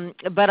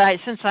 But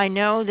since I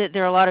know that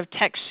there are a lot of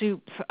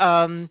TechSoup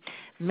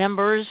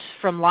members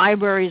from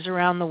libraries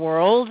around the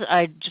world,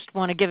 I just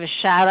want to give a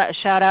shout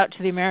out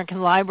to the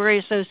American Library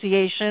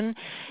Association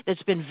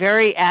that's been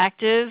very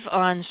active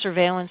on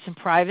surveillance and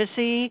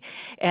privacy.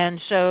 And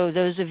so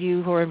those of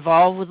you who are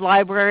involved with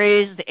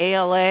libraries, the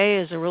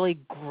ALA is a really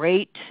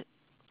great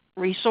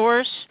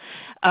resource.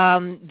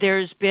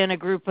 There's been a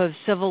group of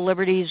civil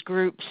liberties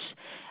groups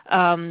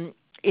in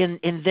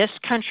this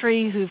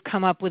country who've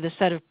come up with a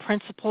set of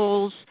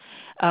principles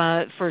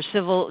for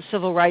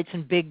civil rights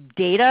and big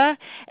data,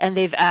 and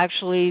they've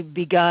actually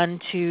begun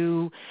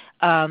to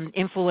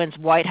influence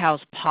White House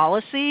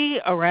policy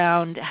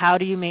around how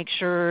do you make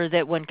sure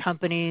that when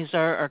companies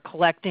are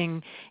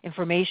collecting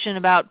information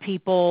about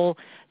people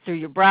through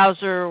your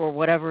browser or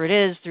whatever it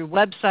is, through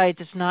websites,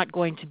 it's not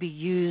going to be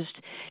used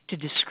to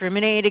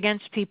discriminate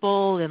against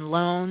people in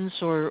loans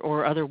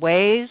or other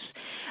ways.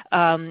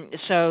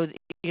 So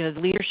the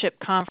Leadership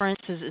Conference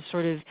is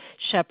sort of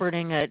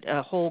shepherding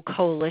a whole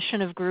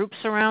coalition of groups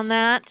around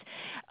that.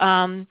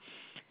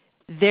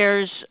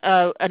 There's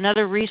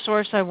another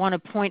resource I want to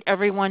point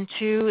everyone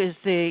to is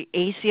the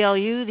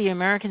ACLU, the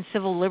American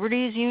Civil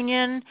Liberties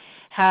Union,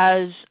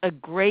 has a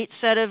great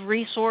set of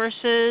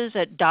resources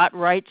at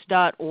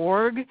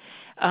 .rights.org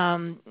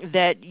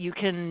that you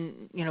can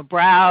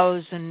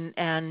browse and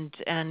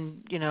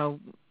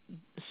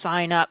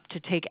sign up to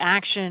take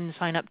action,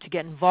 sign up to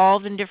get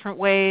involved in different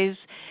ways.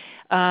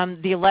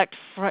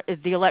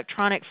 The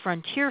Electronic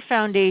Frontier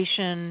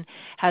Foundation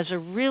has a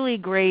really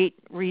great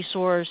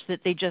resource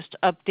that they just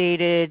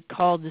updated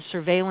called the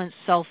Surveillance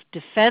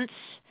Self-Defense.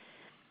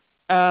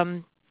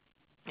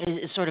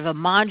 It's sort of a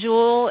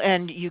module,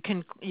 and you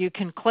can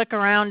click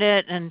around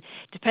it, and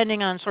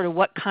depending on sort of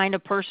what kind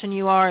of person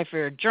you are, if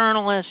you're a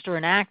journalist or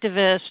an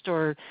activist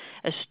or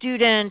a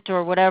student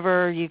or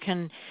whatever, you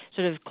can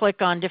sort of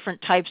click on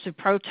different types of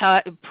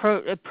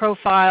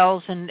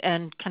profiles and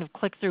kind of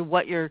click through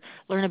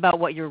learn about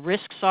what your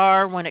risks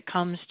are when it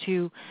comes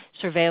to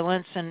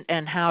surveillance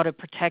and how to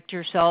protect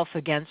yourself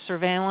against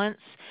surveillance,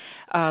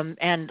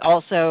 and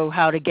also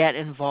how to get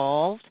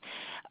involved.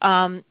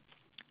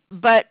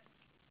 But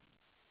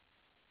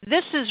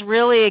this is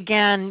really,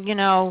 again,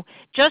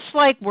 just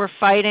like we're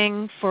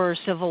fighting for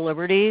civil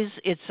liberties,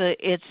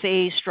 it's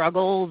a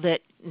struggle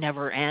that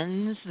never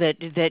ends,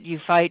 that you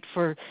fight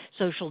for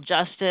social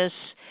justice,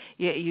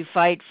 you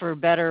fight for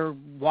better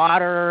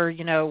water,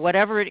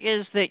 whatever it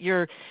is that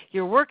you're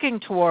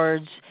working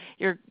towards,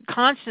 you're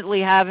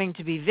constantly having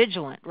to be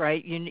vigilant,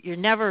 right? You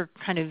never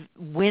kind of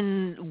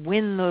win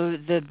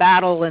the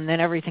battle and then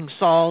everything's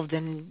solved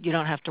and you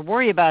don't have to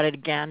worry about it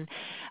again.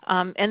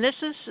 And this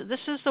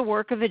is the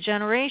work of a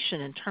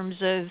generation in terms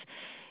of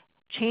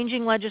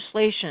changing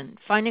legislation,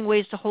 finding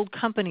ways to hold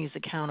companies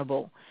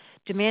accountable,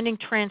 demanding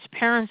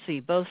transparency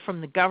both from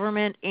the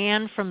government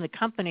and from the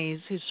companies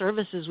whose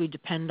services we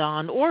depend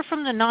on, or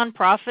from the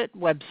nonprofit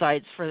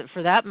websites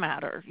for that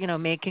matter.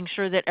 Making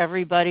sure that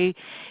everybody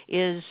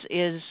is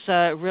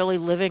really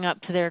living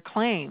up to their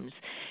claims.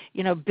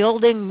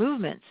 Building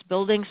movements,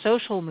 building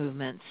social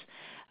movements,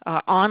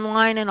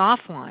 online and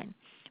offline.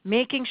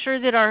 Making sure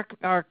that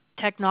our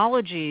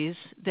technologies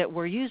that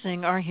we're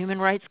using are human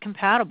rights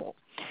compatible.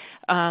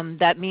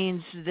 That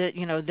means that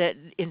that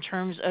in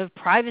terms of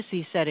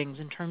privacy settings,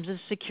 in terms of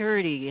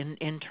security,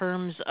 in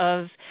terms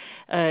of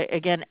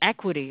again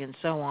equity and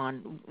so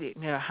on.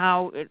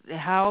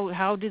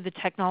 How do the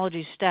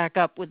technologies stack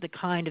up with the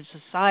kind of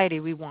society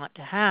we want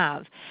to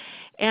have?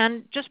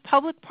 and just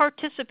public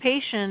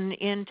participation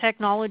in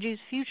technology's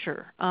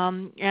future.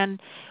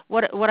 And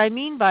what I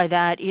mean by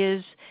that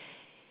is,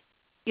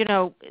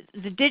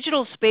 the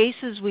digital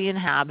spaces we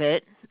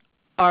inhabit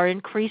are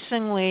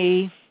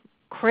increasingly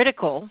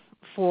critical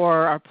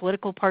for our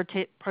political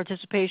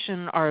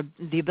participation,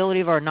 the ability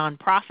of our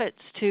nonprofits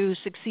to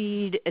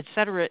succeed, et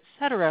cetera, et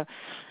cetera.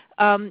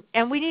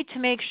 And we need to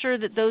make sure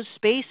that those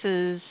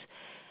spaces,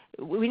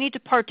 we need to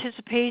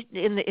participate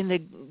in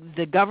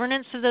the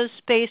governance of those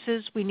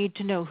spaces. We need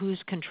to know who's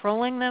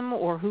controlling them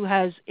or who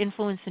has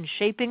influence in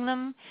shaping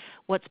them,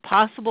 what's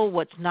possible,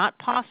 what's not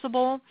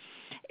possible.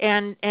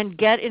 And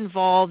get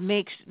involved.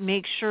 Make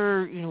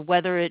sure,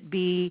 whether it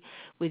be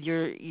with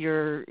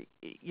your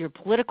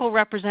political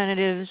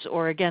representatives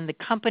or again the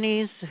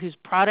companies whose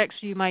products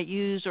you might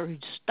use or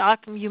whose stock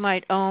you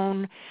might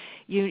own.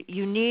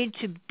 You need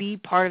to be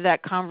part of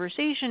that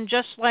conversation,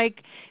 just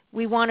like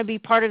we want to be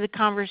part of the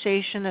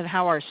conversation of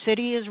how our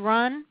city is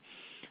run,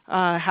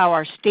 how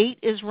our state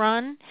is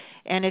run.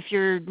 And if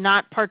you're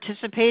not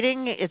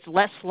participating, it's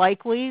less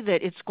likely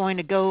that it's going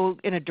to go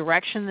in a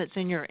direction that's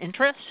in your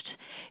interest.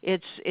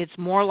 It's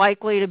more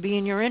likely to be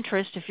in your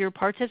interest if you're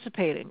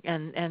participating.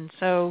 And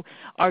so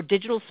our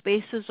digital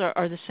spaces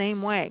are the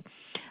same way.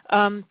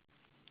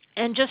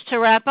 And just to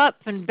wrap up,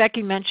 and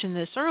Becky mentioned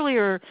this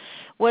earlier,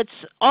 what's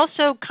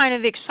also kind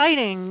of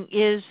exciting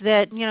is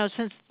that,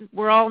 since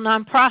we're all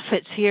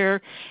nonprofits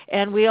here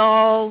and we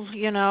all,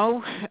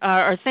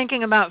 are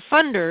thinking about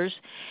funders,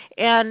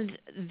 and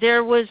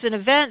there was an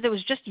event that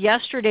was just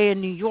yesterday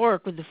in New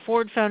York with the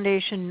Ford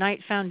Foundation,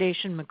 Knight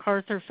Foundation,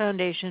 MacArthur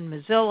Foundation,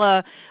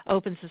 Mozilla,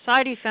 Open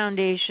Society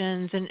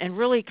Foundations, and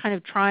really kind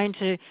of trying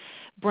to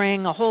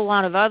bring a whole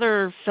lot of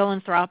other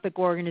philanthropic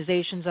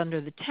organizations under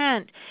the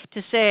tent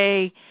to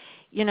say,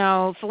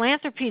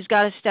 philanthropy's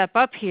got to step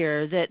up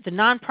here, that the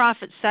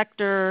nonprofit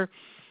sector,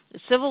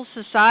 civil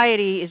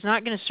society is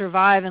not going to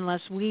survive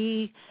unless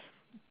we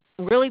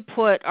really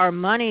put our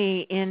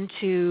money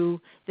into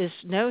this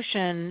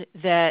notion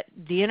that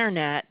the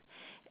Internet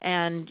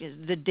and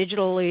the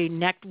digitally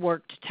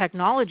networked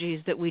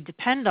technologies that we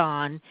depend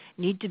on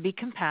need to be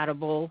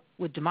compatible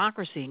with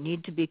democracy,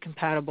 need to be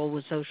compatible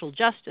with social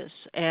justice.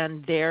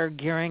 And they're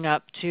gearing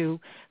up to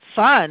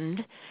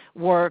fund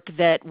work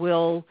that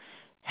will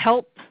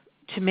help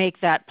to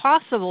make that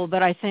possible,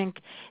 but I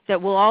think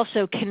that will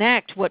also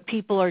connect what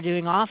people are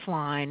doing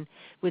offline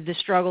with the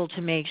struggle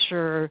to make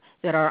sure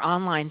that our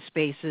online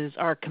spaces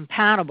are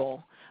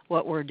compatible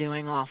what we're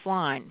doing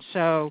offline.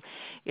 So,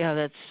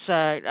 that's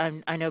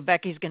I know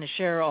Becky's going to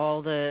share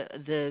all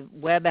the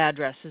web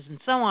addresses and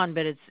so on,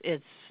 but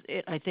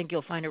I think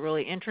you'll find it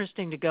really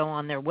interesting to go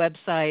on their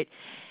website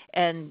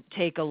and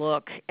take a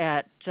look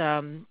at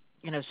some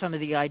of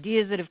the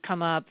ideas that have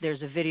come up.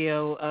 There's a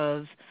video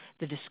of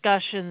the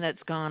discussion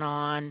that's gone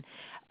on,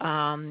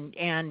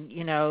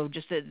 and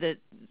just the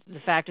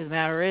fact of the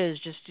matter is,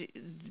 just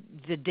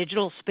the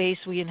digital space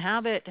we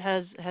inhabit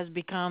has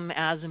become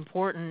as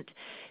important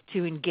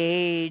to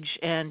engage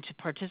and to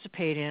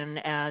participate in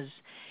as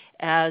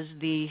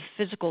the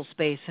physical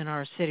space in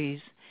our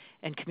cities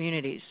and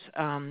communities.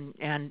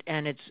 And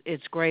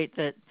it's great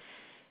that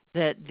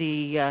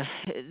the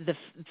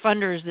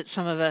funders that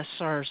some of us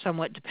are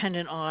somewhat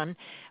dependent on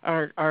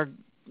are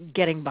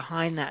getting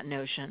behind that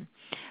notion.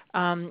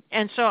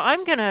 And so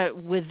I'm going to,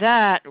 with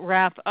that,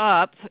 wrap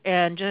up,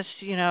 and just,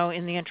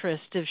 in the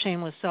interest of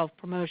shameless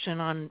self-promotion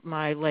on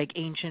my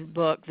ancient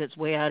book that's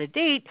way out of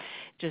date,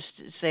 just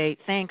say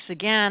thanks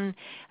again.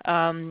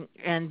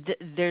 And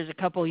there's a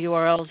couple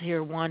URLs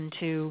here. One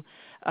to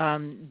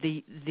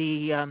the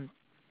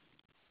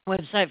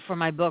website for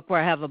my book,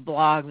 where I have a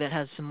blog that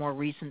has some more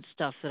recent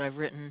stuff that I've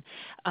written,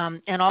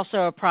 and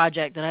also a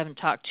project that I haven't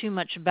talked too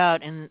much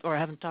about, or I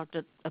haven't talked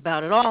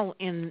about at all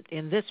in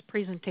this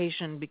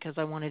presentation because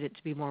I wanted it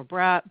to be more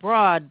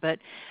broad, but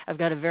I've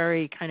got a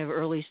very kind of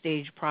early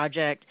stage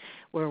project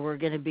where we're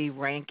going to be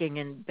ranking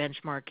and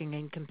benchmarking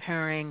and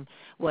comparing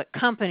what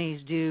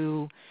companies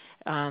do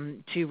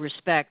to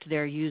respect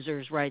their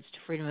users' rights to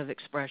freedom of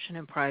expression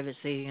and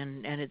privacy,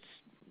 and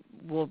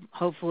we'll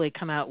hopefully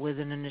come out with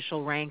an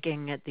initial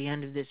ranking at the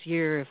end of this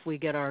year if we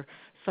get our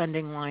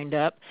funding lined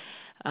up.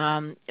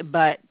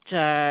 But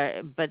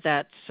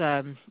that's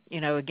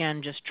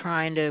again, just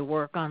trying to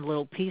work on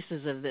little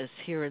pieces of this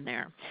here and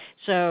there.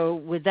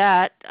 So with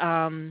that,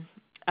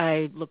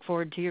 I look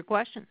forward to your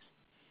questions.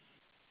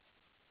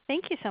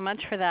 Thank you so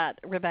much for that,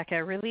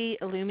 Rebecca. Really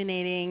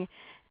illuminating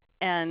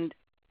and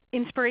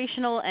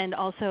inspirational, and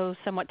also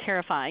somewhat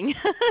terrifying.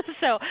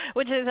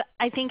 Which is,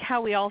 I think, how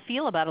we all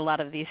feel about a lot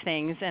of these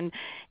things. And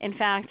in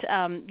fact,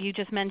 you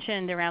just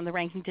mentioned around the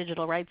Ranking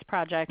Digital Rights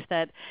Project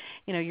that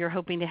you're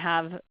hoping to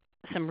have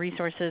some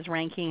resources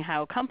ranking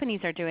how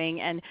companies are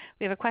doing. And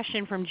we have a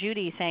question from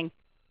Judy saying,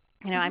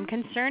 I'm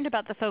concerned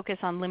about the focus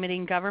on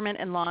limiting government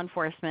and law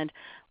enforcement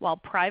while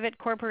private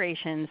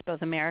corporations,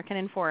 both American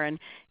and foreign,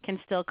 can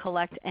still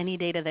collect any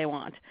data they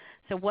want.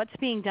 So what's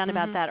being done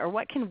about that, or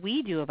what can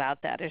we do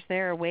about that? Is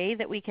there a way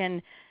that we can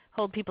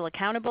hold people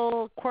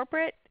accountable,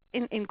 corporate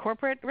in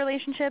corporate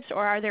relationships,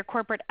 or are there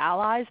corporate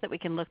allies that we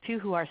can look to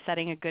who are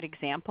setting a good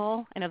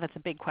example? I know that's a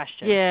big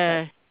question.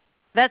 Yeah,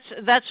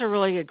 that's a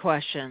really good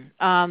question,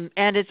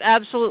 and it's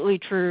absolutely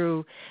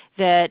true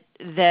that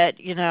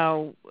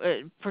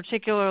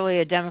particularly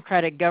a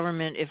democratic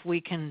government, if we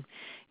can,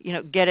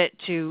 get it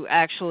to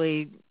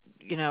actually,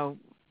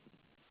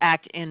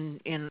 act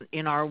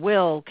in our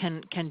will,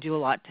 can do a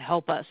lot to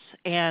help us.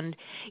 And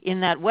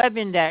in that web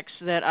index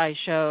that I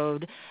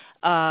showed,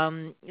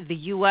 the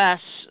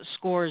U.S.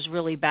 scores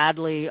really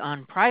badly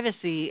on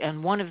privacy,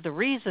 and one of the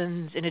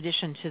reasons, in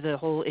addition to the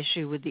whole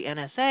issue with the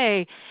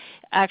NSA,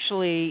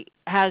 actually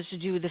has to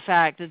do with the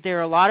fact that there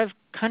are a lot of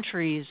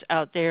countries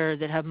out there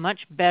that have much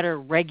better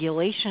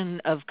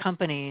regulation of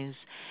companies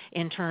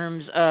in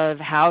terms of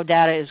how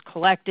data is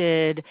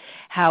collected,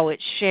 how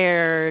it's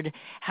shared,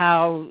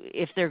 how,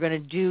 if they're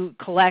going to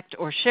collect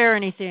or share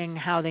anything,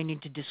 how they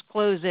need to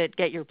disclose it,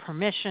 get your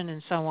permission,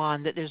 and so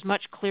on, that there's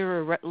much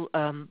clearer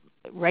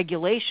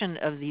regulation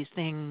of these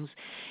things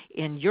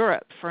in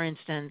Europe, for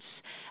instance,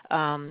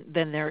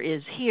 than there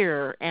is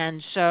here.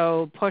 And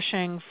so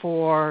pushing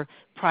for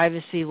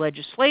privacy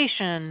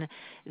legislation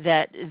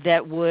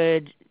that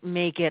would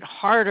make it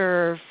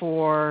harder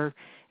for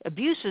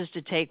abuses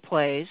to take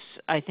place,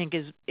 I think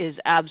is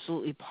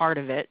absolutely part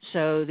of it.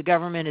 So the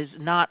government is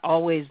not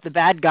always the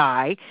bad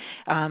guy.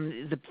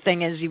 The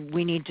thing is,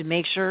 we need to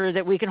make sure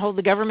that we can hold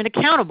the government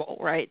accountable,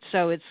 right?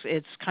 So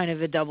it's kind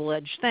of a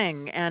double-edged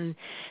thing. And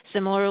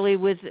similarly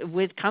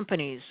with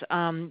companies.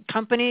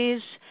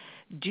 Companies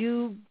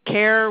do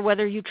care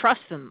whether you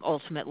trust them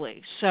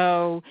ultimately.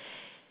 So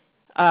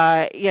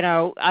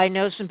I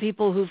know some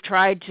people who've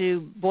tried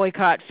to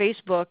boycott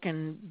Facebook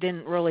and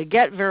didn't really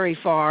get very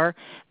far,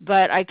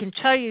 but I can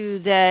tell you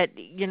that,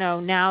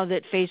 now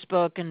that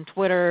Facebook and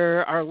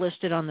Twitter are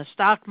listed on the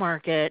stock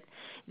market,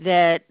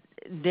 that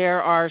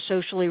there are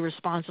socially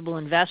responsible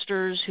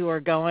investors who are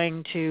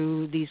going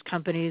to these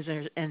companies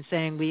and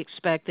saying, we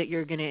expect that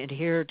you're going to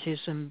adhere to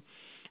some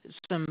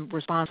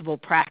responsible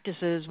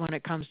practices when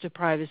it comes to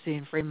privacy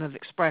and freedom of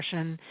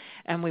expression,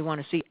 and we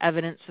want to see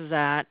evidence of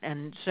that.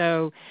 And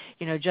so,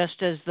 just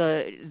as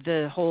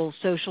the whole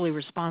socially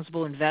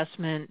responsible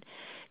investment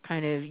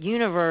kind of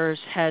universe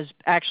has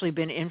actually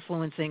been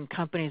influencing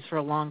companies for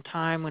a long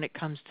time when it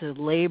comes to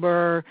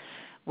labor,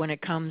 when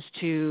it comes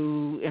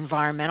to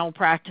environmental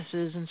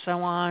practices and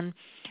so on,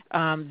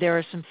 there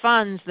are some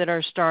funds that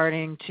are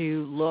starting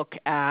to look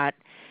at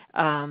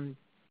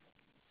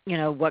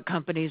what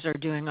companies are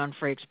doing on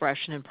free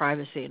expression and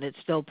privacy, and it's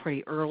still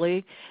pretty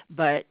early.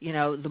 But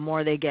the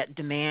more they get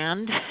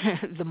demand,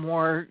 the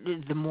more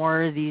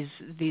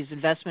these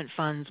investment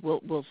funds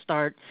will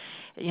start.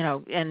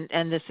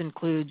 And this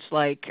includes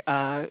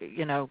again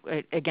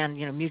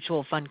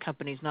mutual fund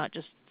companies, not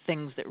just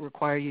things that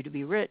require you to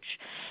be rich.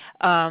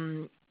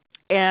 And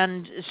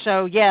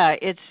so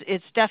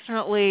it's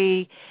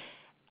definitely,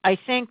 I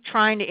think,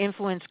 trying to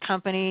influence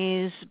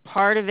companies.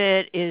 Part of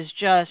it is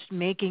just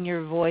making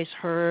your voice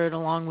heard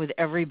along with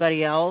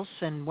everybody else.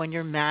 And when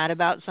you're mad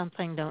about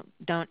something,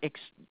 don't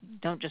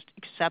just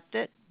accept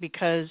it,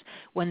 because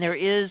when there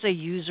is a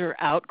user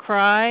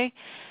outcry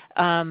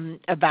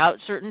about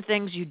certain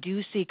things, you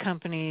do see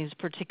companies,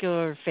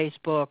 particularly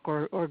Facebook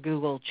or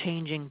Google,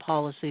 changing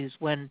policies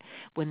when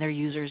their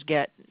users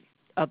get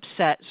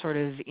upset sort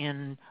of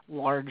in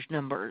large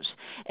numbers.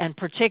 And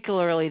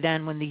particularly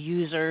then when the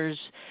users,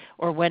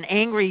 or when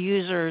angry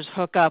users,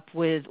 hook up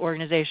with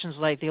organizations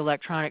like the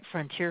Electronic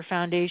Frontier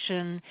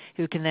Foundation,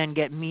 who can then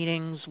get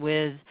meetings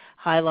with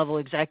high-level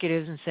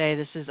executives and say,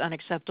 this is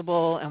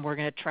unacceptable and we're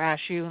going to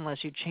trash you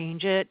unless you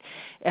change it.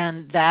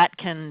 And that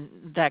can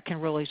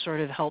really sort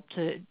of help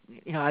to,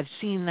 I've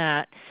seen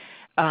that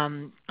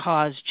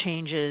cause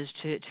changes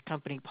to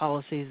company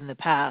policies in the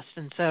past.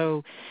 And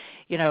so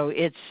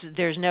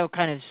there's no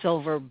kind of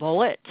silver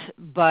bullet,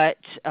 but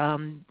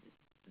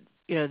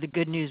the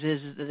good news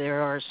is that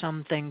there are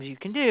some things you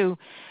can do.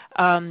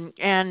 And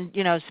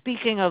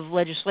speaking of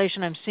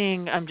legislation, I'm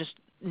just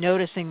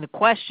noticing the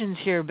questions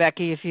here,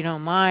 Becky, if you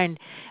don't mind,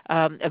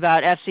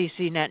 about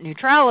FCC net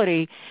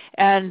neutrality,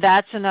 and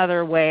that's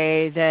another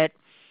way that,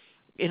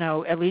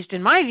 at least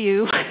in my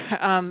view,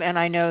 and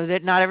I know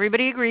that not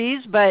everybody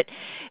agrees, but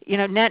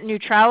net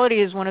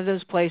neutrality is one of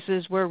those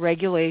places where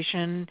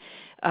regulation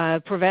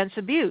prevents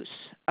abuse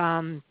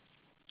and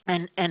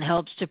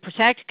helps to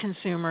protect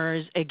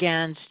consumers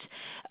against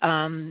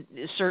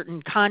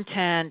certain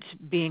content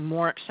being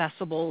more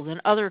accessible than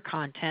other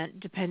content,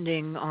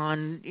 depending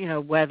on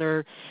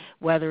whether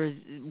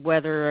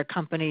a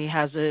company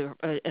has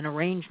an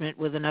arrangement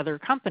with another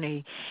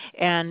company.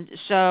 And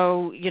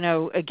so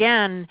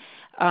again,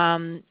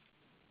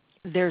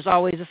 there's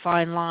always a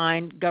fine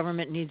line.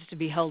 Government needs to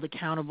be held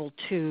accountable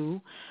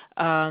too,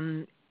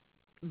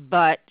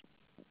 but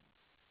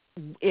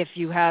if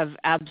you have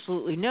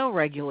absolutely no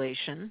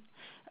regulation,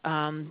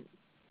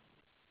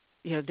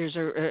 there's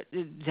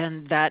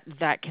then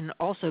that can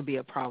also be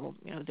a problem.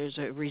 There's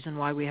a reason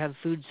why we have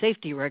food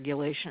safety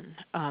regulation,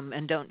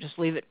 and don't just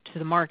leave it to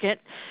the market.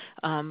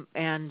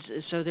 And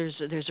so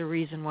there's a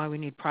reason why we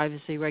need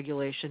privacy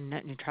regulation,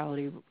 net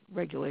neutrality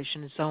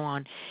regulation, and so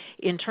on.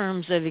 In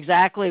terms of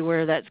exactly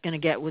where that's going to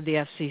get with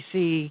the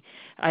FCC,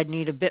 I'd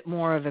need a bit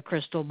more of a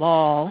crystal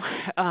ball.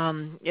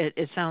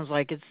 It sounds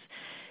like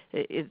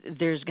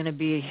there's going to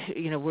be,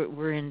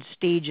 we're in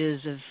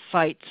stages of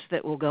fights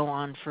that will go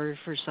on for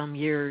some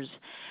years.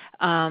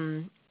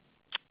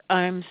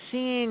 I'm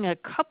seeing a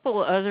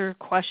couple other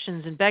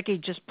questions, and Becky,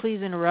 just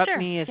please interrupt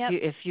me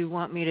if you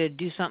want me to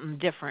do something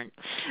different.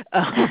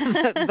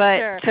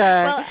 But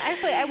sure. Well,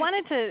 actually, I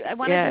wanted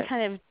to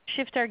kind of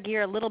shift our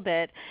gear a little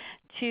bit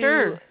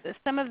to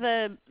some of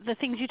the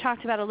things you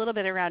talked about a little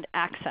bit around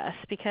access,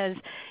 because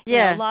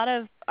a lot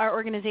of our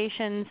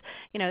organizations,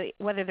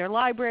 whether they're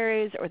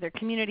libraries or they're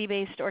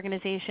community-based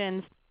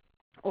organizations,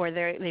 or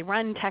they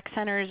run tech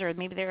centers, or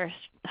maybe they're a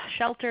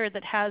shelter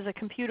that has a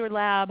computer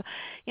lab,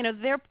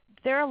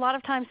 there are a lot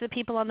of times the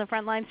people on the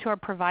front lines who are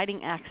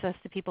providing access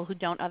to people who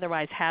don't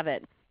otherwise have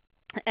it.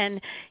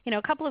 And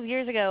a couple of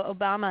years ago,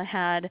 Obama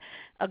had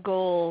a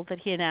goal that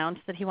he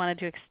announced that he wanted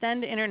to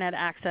extend internet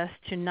access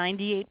to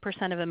 98%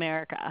 of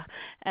America,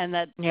 and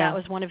that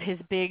was one of his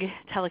big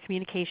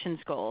telecommunications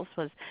goals.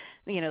 Was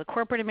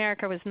corporate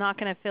America was not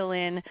going to fill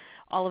in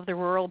all of the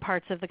rural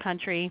parts of the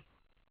country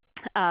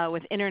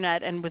with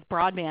internet and with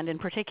broadband in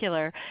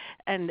particular,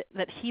 and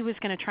that he was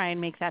going to try and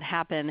make that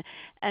happen.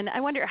 And I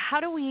wonder, how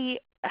do we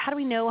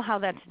know how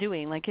that's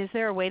doing? Like, is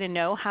there a way to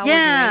know how we're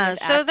doing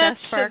with access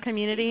for our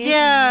community?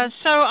 Yeah,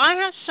 so I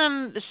have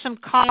some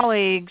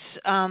colleagues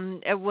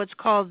at what's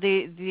called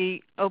the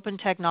Open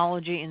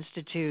Technology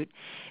Institute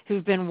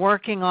who've been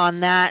working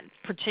on that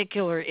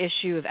particular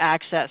issue of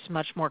access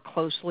much more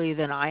closely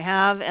than I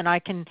have, and I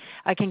can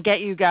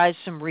get you guys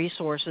some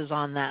resources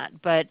on that.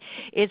 But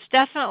it's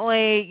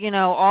definitely,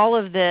 all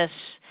of this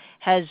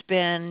has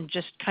been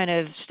just kind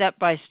of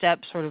step-by-step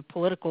sort of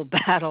political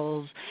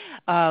battles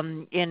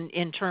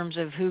in terms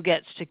of who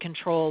gets to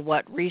control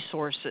what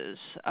resources.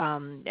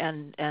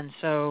 And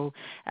so,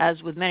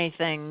 as with many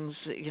things,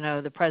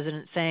 the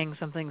president saying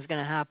something's going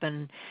to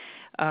happen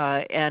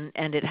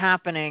and it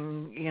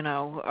happening,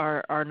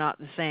 are not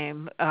the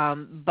same.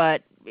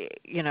 But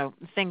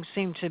things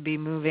seem to be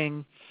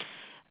moving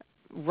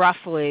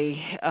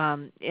roughly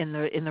in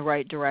the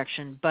right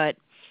direction. But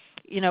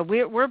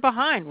we're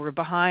behind. We're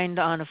behind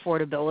on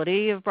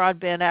affordability of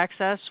broadband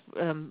access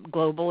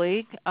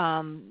globally.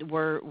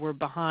 We're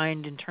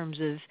behind in terms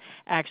of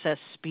access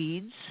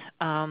speeds.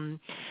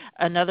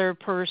 Another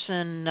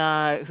person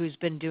who's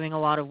been doing a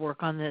lot of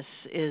work on this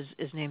is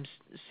named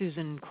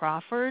Susan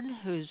Crawford,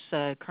 who's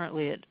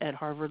currently at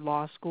Harvard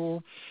Law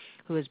School,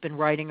 who has been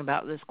writing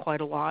about this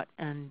quite a lot,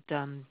 and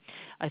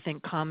I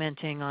think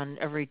commenting on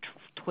every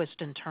twist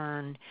and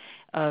turn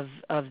of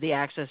the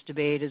access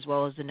debate as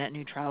well as the net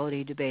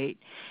neutrality debate.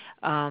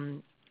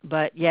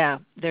 But yeah,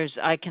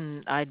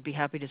 I'd be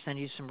happy to send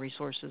you some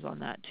resources on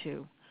that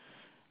too.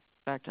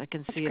 In fact, I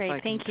can see if I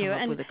can come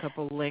up with a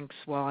couple links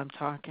while I'm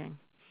talking.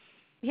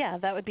 Yeah,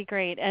 that would be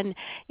great. And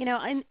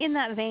in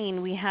that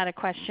vein, we had a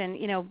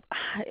question.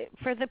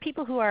 For the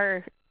people who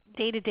are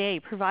day-to-day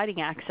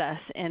providing access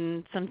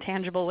in some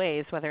tangible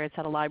ways, whether it's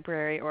at a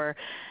library or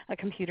a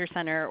computer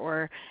center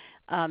or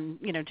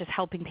just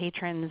helping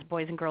patrons,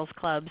 boys and girls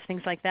clubs,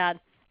 things like that,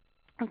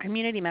 or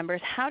community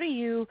members, how do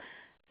you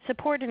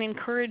support and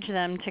encourage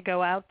them to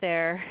go out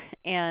there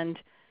and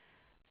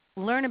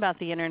learn about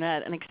the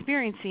internet and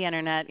experience the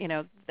internet,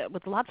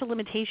 with lots of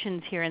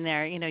limitations here and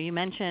there? You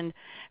mentioned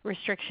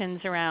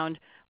restrictions around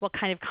what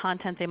kind of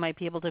content they might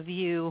be able to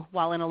view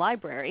while in a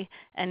library.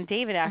 And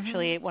David,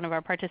 actually, one of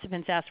our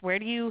participants asked, where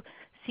do you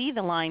see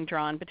the line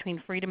drawn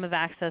between freedom of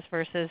access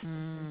versus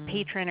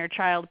patron or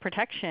child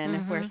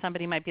protection, where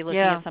somebody might be looking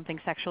at something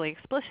sexually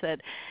explicit?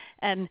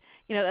 And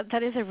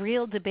that is a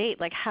real debate.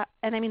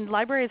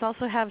 Libraries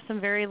also have some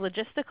very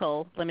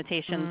logistical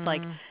limitations.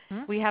 Like,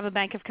 we have a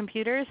bank of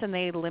computers, and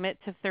they limit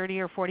to 30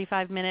 or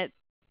 45-minute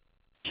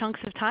chunks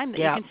of time that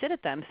you can sit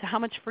at them. So how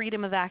much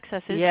freedom of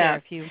access is there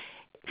if you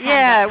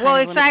well,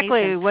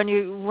 exactly. When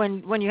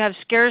you have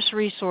scarce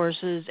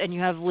resources and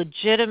you have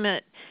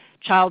legitimate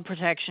child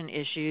protection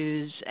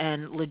issues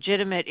and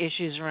legitimate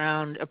issues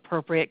around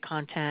appropriate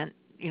content,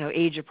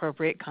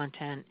 age-appropriate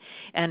content,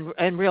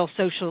 and real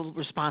social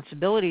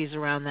responsibilities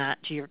around that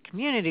to your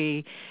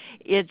community,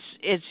 it's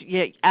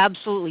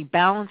absolutely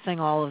balancing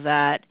all of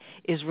that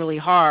is really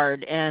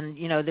hard. And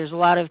there's a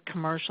lot of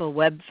commercial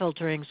web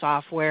filtering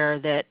software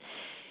that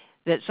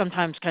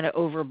sometimes kind of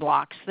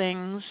overblocks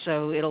things,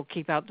 so it'll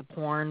keep out the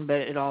porn, but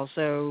it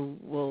also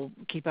will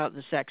keep out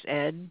the sex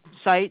ed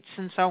sites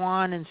and so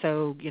on. And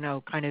so,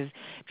 kind of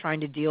trying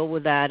to deal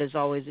with that is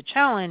always a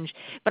challenge.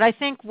 But I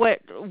think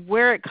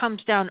where it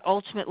comes down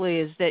ultimately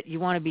is that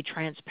you want to be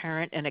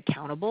transparent and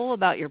accountable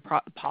about your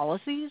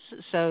policies,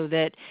 so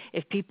that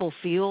if people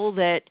feel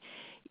that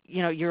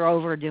you're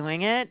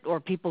overdoing it,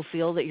 or people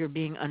feel that you're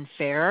being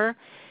unfair,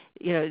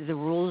 the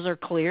rules are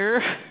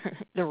clear,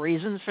 the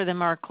reasons for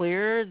them are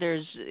clear.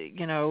 There's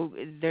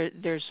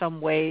there's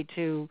some way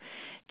to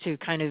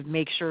kind of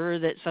make sure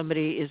that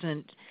somebody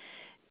isn't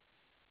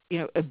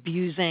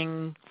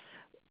abusing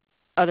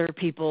other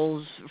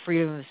people's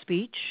freedom of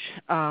speech.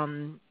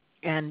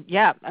 And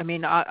yeah, I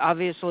mean,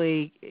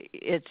 obviously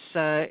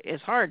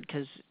it's hard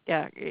because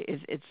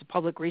it's a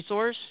public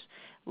resource.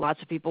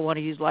 Lots of people want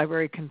to use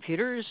library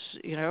computers.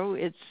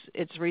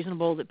 It's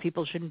reasonable that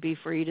people shouldn't be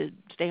free to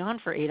stay on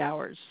for 8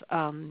 hours.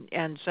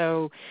 And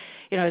so,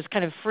 it's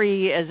kind of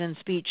free as in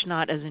speech,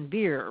 not as in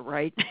beer,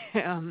 right?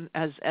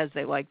 As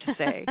they like to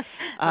say.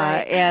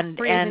 Right. And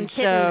free as in kittens,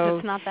 so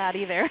it's not that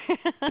either.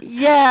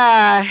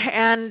 yeah,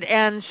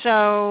 and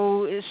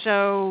so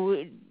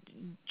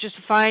just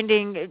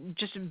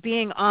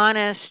being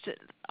honest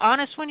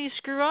when you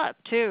screw up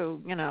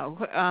too,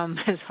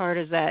 as hard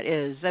as that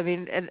is. I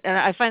mean, and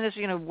I find this,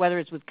 whether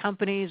it's with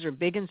companies or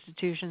big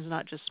institutions,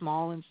 not just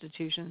small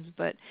institutions,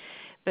 but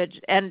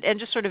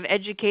just sort of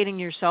educating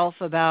yourself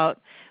about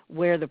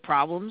where the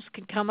problems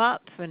can come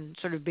up and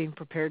sort of being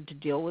prepared to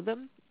deal with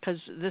them, because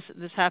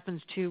this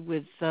happens too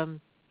with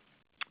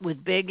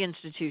big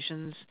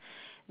institutions,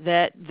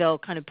 that they'll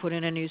kind of put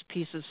in a new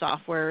piece of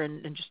software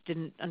and just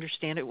didn't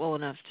understand it well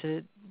enough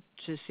to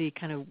see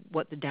kind of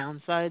what the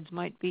downsides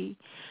might be.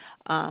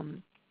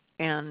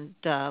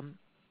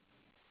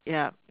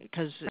 Yeah,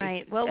 because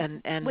right. Well,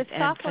 and with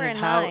and software kind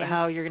of in mind,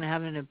 how you're going to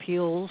have an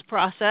appeals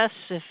process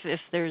if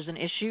there's an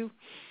issue.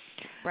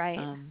 right.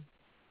 Yeah.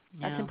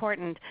 That's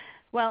important.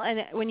 Well,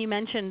 and when you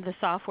mentioned the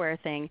software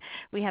thing,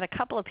 we had a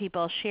couple of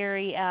people,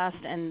 Sherry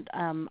asked and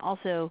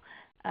also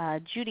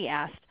Judy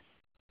asked,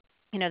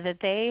 that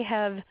they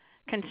have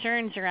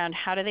concerns around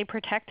how do they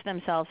protect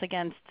themselves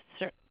against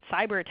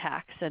cyber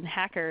attacks and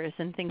hackers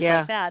and things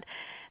like that.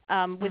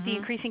 With the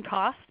increasing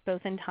costs,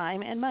 both in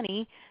time and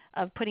money,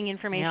 of putting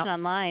information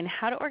online,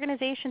 how do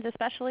organizations,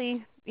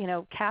 especially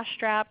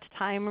cash-strapped,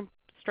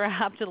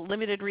 time-strapped,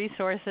 limited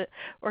resource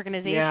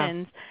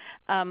organizations,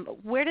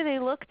 where do they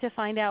look to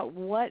find out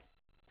what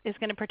is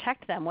going to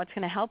protect them, what's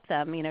going to help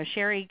them?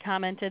 Sherry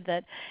commented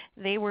that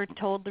they were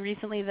told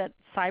recently that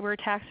cyber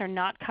attacks are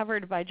not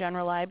covered by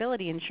general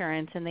liability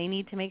insurance and they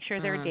need to make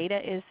sure their data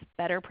is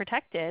better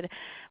protected.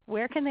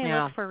 Where can they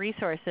look for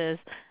resources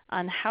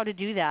on how to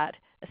do that,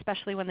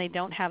 especially when they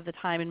don't have the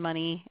time and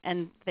money,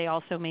 and they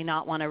also may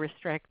not want to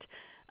restrict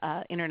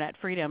Internet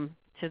freedom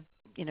to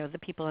the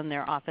people in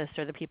their office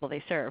or the people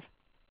they serve?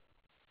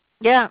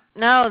 Yeah,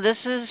 no, this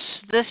is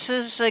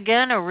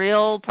again a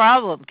real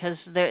problem, because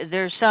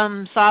there's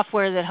some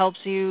software that helps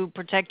you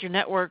protect your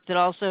network that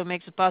also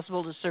makes it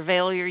possible to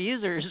surveil your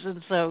users,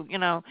 and so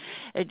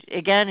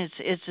again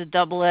it's a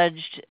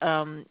double-edged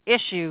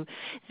issue.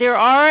 There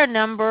are a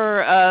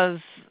number of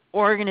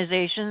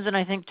organizations, and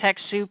I think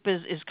TechSoup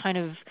is kind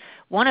of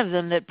one of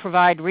them, that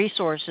provide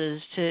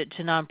resources to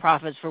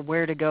nonprofits for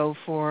where to go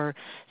for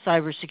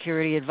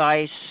cybersecurity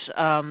advice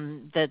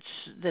that's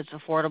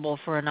affordable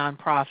for a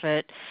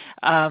nonprofit.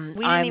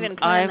 We didn't even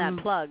plan that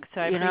plug,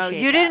 so I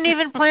appreciate you that. didn't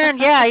even plan.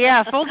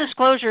 Yeah. Full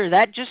disclosure,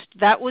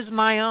 that was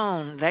my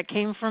own. That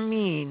came from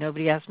me.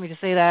 Nobody asked me to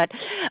say that.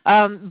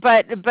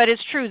 But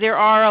it's true. There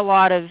are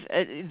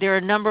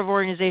a number of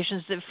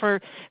organizations that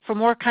for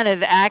more kind of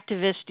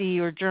activisty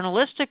or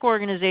journalistic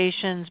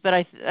organizations,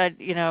 but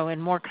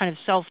and more kind of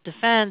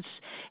self-defense,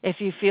 if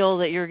you feel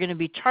that you're going to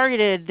be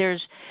targeted,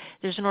 there's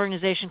an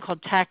organization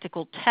called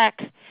Tactical Tech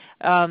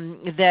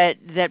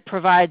that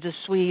provides a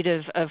suite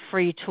of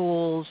free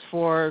tools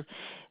for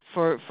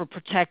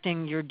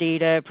protecting your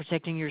data,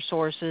 protecting your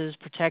sources,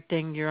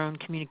 protecting your own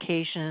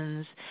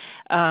communications.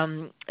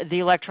 The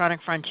Electronic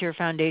Frontier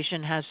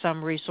Foundation has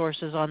some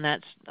resources on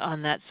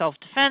that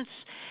self-defense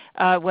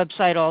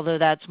website, although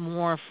that's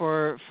more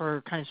for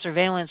kind of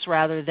surveillance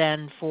rather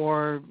than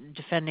for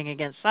defending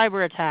against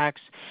cyber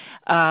attacks.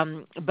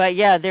 But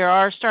yeah, there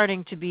are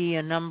starting to be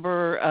a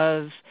number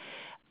of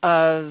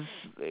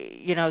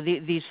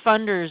these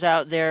funders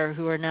out there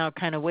who are now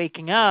kind of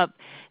waking up.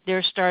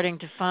 They're starting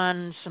to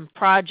fund some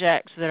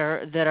projects that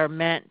are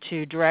meant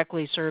to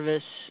directly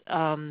service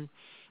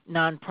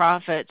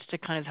nonprofits to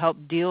kind of help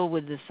deal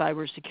with the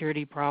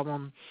cybersecurity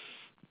problem.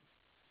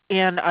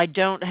 And I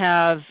don't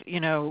have,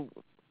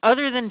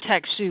 other than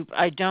TechSoup,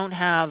 I don't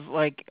have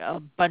like a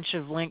bunch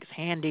of links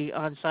handy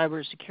on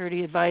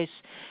cybersecurity advice,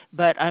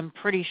 but I'm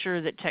pretty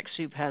sure that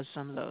TechSoup has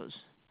some of those.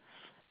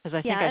 Because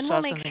I think I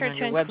saw something on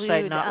your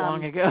website not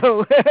long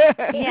ago.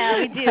 Yeah,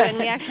 we do, and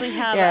we actually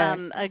have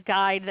a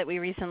guide that we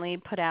recently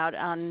put out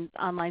on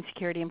online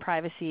security and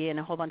privacy and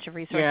a whole bunch of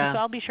resources. So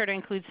I'll be sure to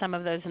include some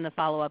of those in the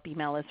follow-up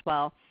email as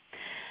well.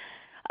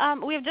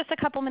 We have just a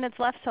couple minutes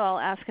left, so I'll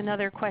ask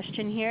another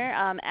question here.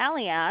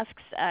 Allie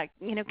asks,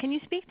 can you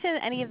speak to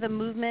any of the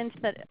movements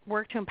that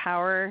work to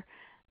empower,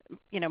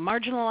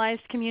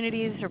 marginalized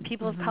communities or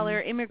people of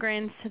color,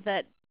 immigrants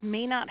that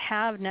may not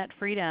have net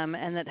freedom,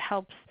 and that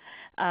helps,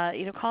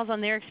 calls on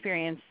their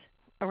experience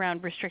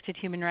around restricted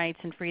human rights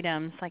and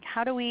freedoms? Like,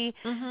 how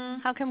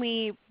can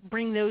we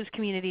bring those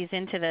communities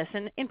into this,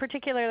 and in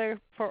particular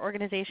for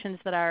organizations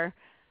that are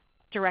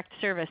direct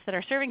service that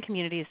are serving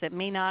communities that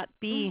may not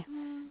be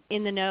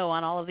in the know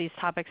on all of these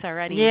topics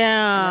already.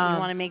 Yeah. And that we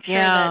want to make sure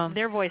that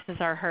their voices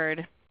are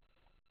heard.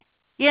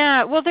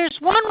 Yeah, well, there's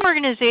one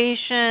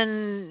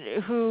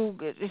organization who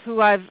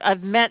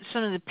I've met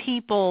some of the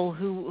people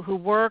who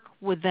work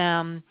with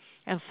them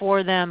and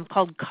for them,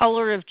 called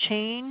Color of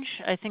Change.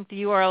 I think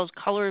the URL is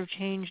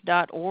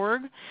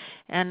colorofchange.org,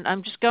 and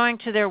I'm just going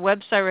to their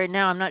website right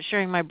now. I'm not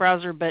sharing my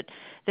browser, but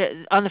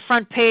on the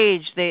front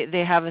page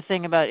they have a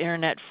thing about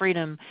internet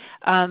freedom.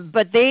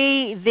 But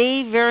they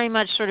very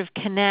much sort of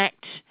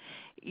connect,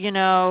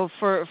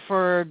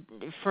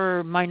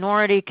 for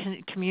minority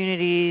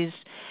communities,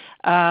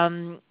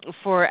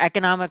 for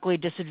economically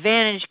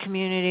disadvantaged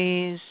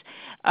communities,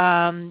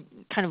 kind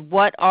of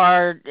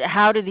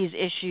how do these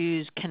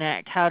issues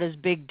connect? How does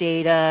big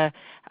data,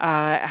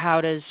 how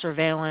does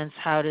surveillance,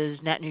 how does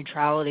net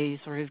neutrality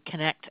sort of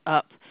connect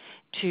up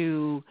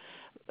to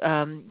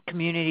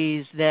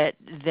communities that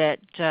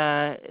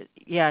I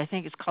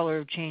think it's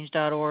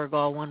colorofchange.org,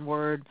 all one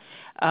word.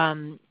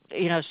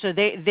 So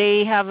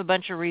they have a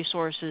bunch of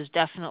resources,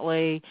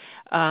 definitely,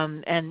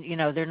 and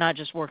they're not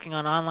just working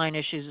on online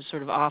issues, it's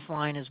sort of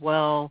offline as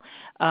well.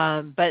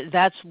 But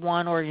that's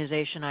one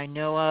organization I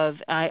know of.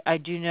 I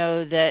do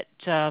know that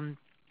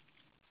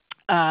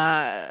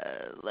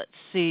let's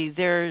see,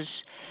 there's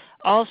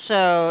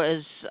also,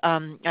 as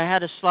I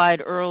had a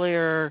slide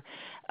earlier,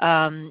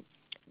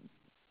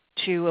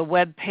 to a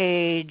web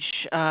page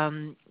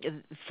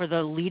for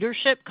the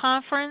Leadership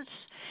Conference.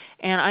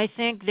 And I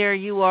think their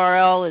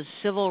URL is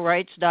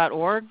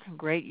civilrights.org,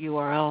 great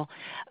URL.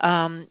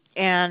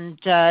 And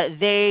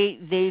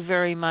they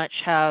very much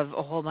have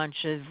a whole bunch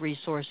of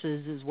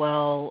resources as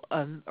well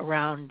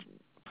around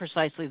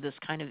precisely this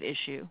kind of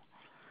issue.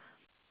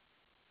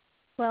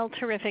 Well,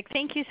 terrific.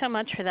 Thank you so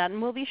much for that.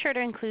 And we'll be sure to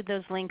include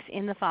those links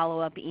in the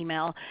follow-up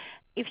email.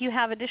 If you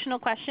have additional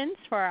questions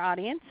for our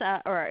audience,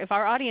 or if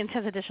our audience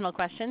has additional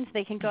questions,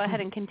 they can go ahead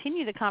and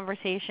continue the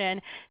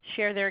conversation,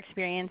 share their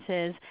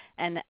experiences,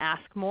 and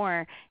ask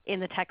more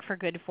in the Tech for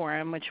Good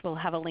forum, which we'll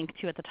have a link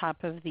to at the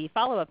top of the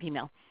follow-up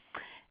email.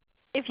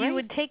 If you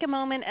would take a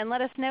moment and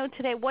let us know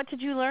today, what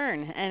did you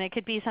learn? And it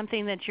could be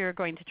something that you're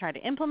going to try to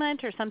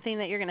implement or something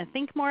that you're going to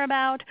think more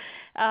about.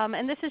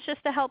 And this is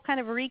just to help kind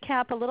of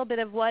recap a little bit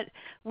of what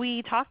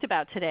we talked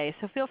about today.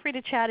 So feel free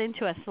to chat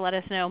into us to let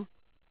us know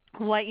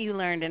what you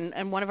learned,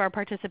 and one of our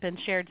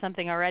participants shared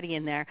something already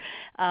in there.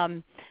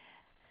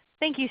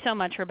 Thank you so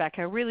much,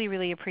 Rebecca. Really,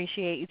 really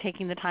appreciate you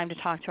taking the time to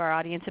talk to our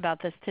audience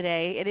about this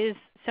today. It is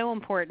so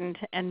important,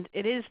 and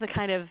it is the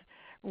kind of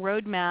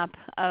roadmap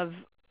of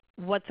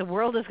what the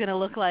world is going to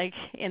look like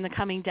in the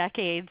coming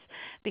decades,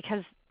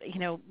 because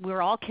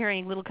we're all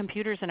carrying little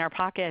computers in our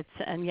pockets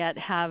and yet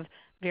have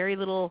very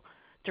little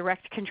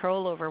direct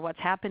control over what's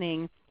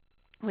happening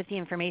with the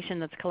information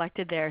that's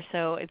collected there.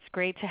 So it's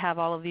great to have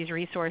all of these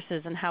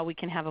resources and how we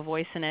can have a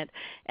voice in it,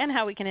 and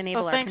how we can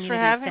enable our communities to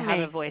have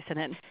a voice in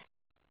it.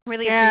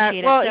 Really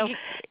appreciate it.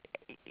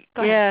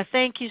 Yeah,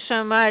 thank you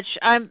so much.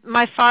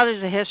 My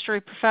father's a history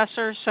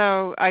professor,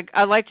 so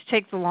I like to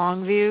take the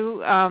long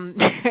view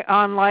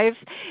on life.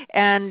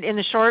 And in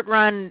the short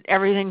run,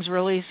 everything's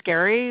really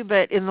scary.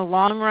 But in the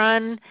long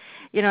run,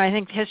 I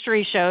think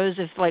history shows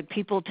if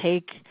people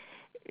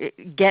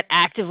get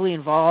actively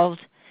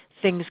involved,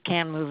 things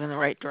can move in the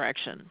right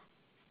direction.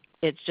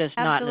 It's just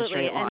not in a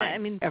straight line. And I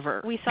mean,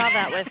 ever. We saw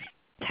that with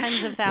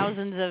tens of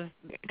thousands of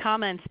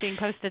comments being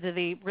posted to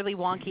the really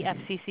wonky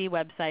FCC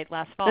website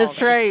last fall. That's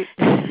right.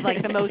 It's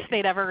like the most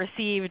they'd ever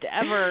received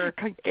ever.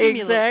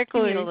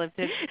 Exactly.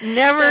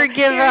 Never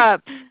give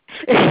up.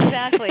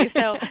 Exactly.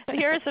 So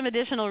here are some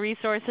additional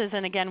resources,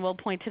 and again, we'll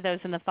point to those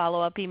in the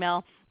follow-up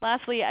email.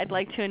 Lastly, I'd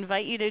like to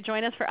invite you to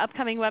join us for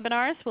upcoming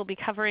webinars. We'll be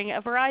covering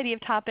a variety of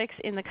topics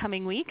in the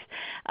coming weeks,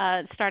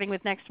 starting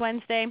with next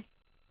Wednesday,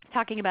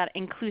 talking about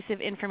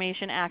inclusive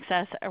information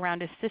access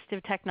around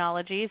assistive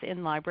technologies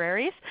in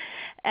libraries.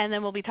 And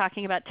then we'll be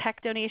talking about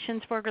tech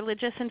donations for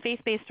religious and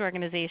faith-based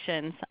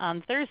organizations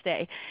on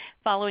Thursday.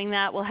 Following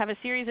that, we'll have a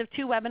series of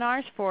 2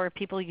 webinars for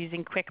people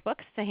using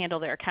QuickBooks to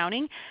handle their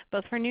accounting,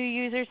 both for new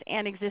users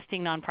and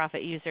existing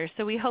nonprofit users.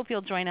 So we hope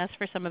you'll join us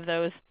for some of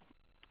those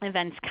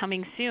events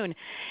coming soon.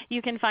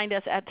 You can find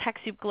us at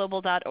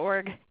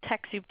TechSoupGlobal.org,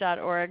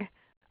 TechSoup.org,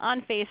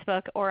 on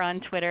Facebook or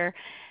on Twitter.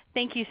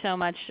 Thank you so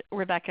much,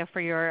 Rebecca,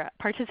 for your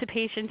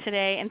participation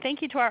today, and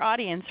thank you to our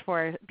audience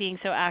for being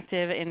so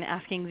active in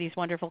asking these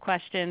wonderful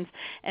questions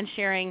and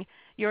sharing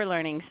your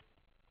learnings.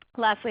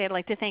 Lastly, I'd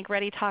like to thank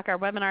ReadyTalk, our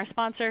webinar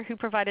sponsor, who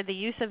provided the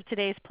use of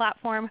today's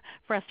platform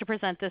for us to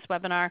present this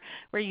webinar.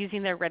 We're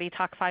using their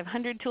ReadyTalk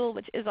 500 tool,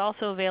 which is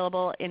also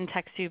available in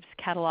TechSoup's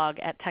catalog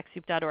at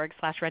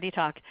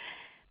TechSoup.org/ReadyTalk.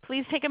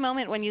 Please take a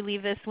moment when you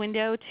leave this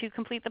window to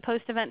complete the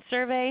post-event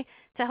survey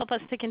to help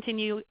us to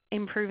continue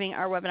improving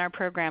our webinar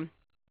program.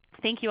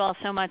 Thank you all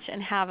so much,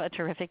 and have a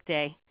terrific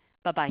day.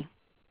 Bye-bye.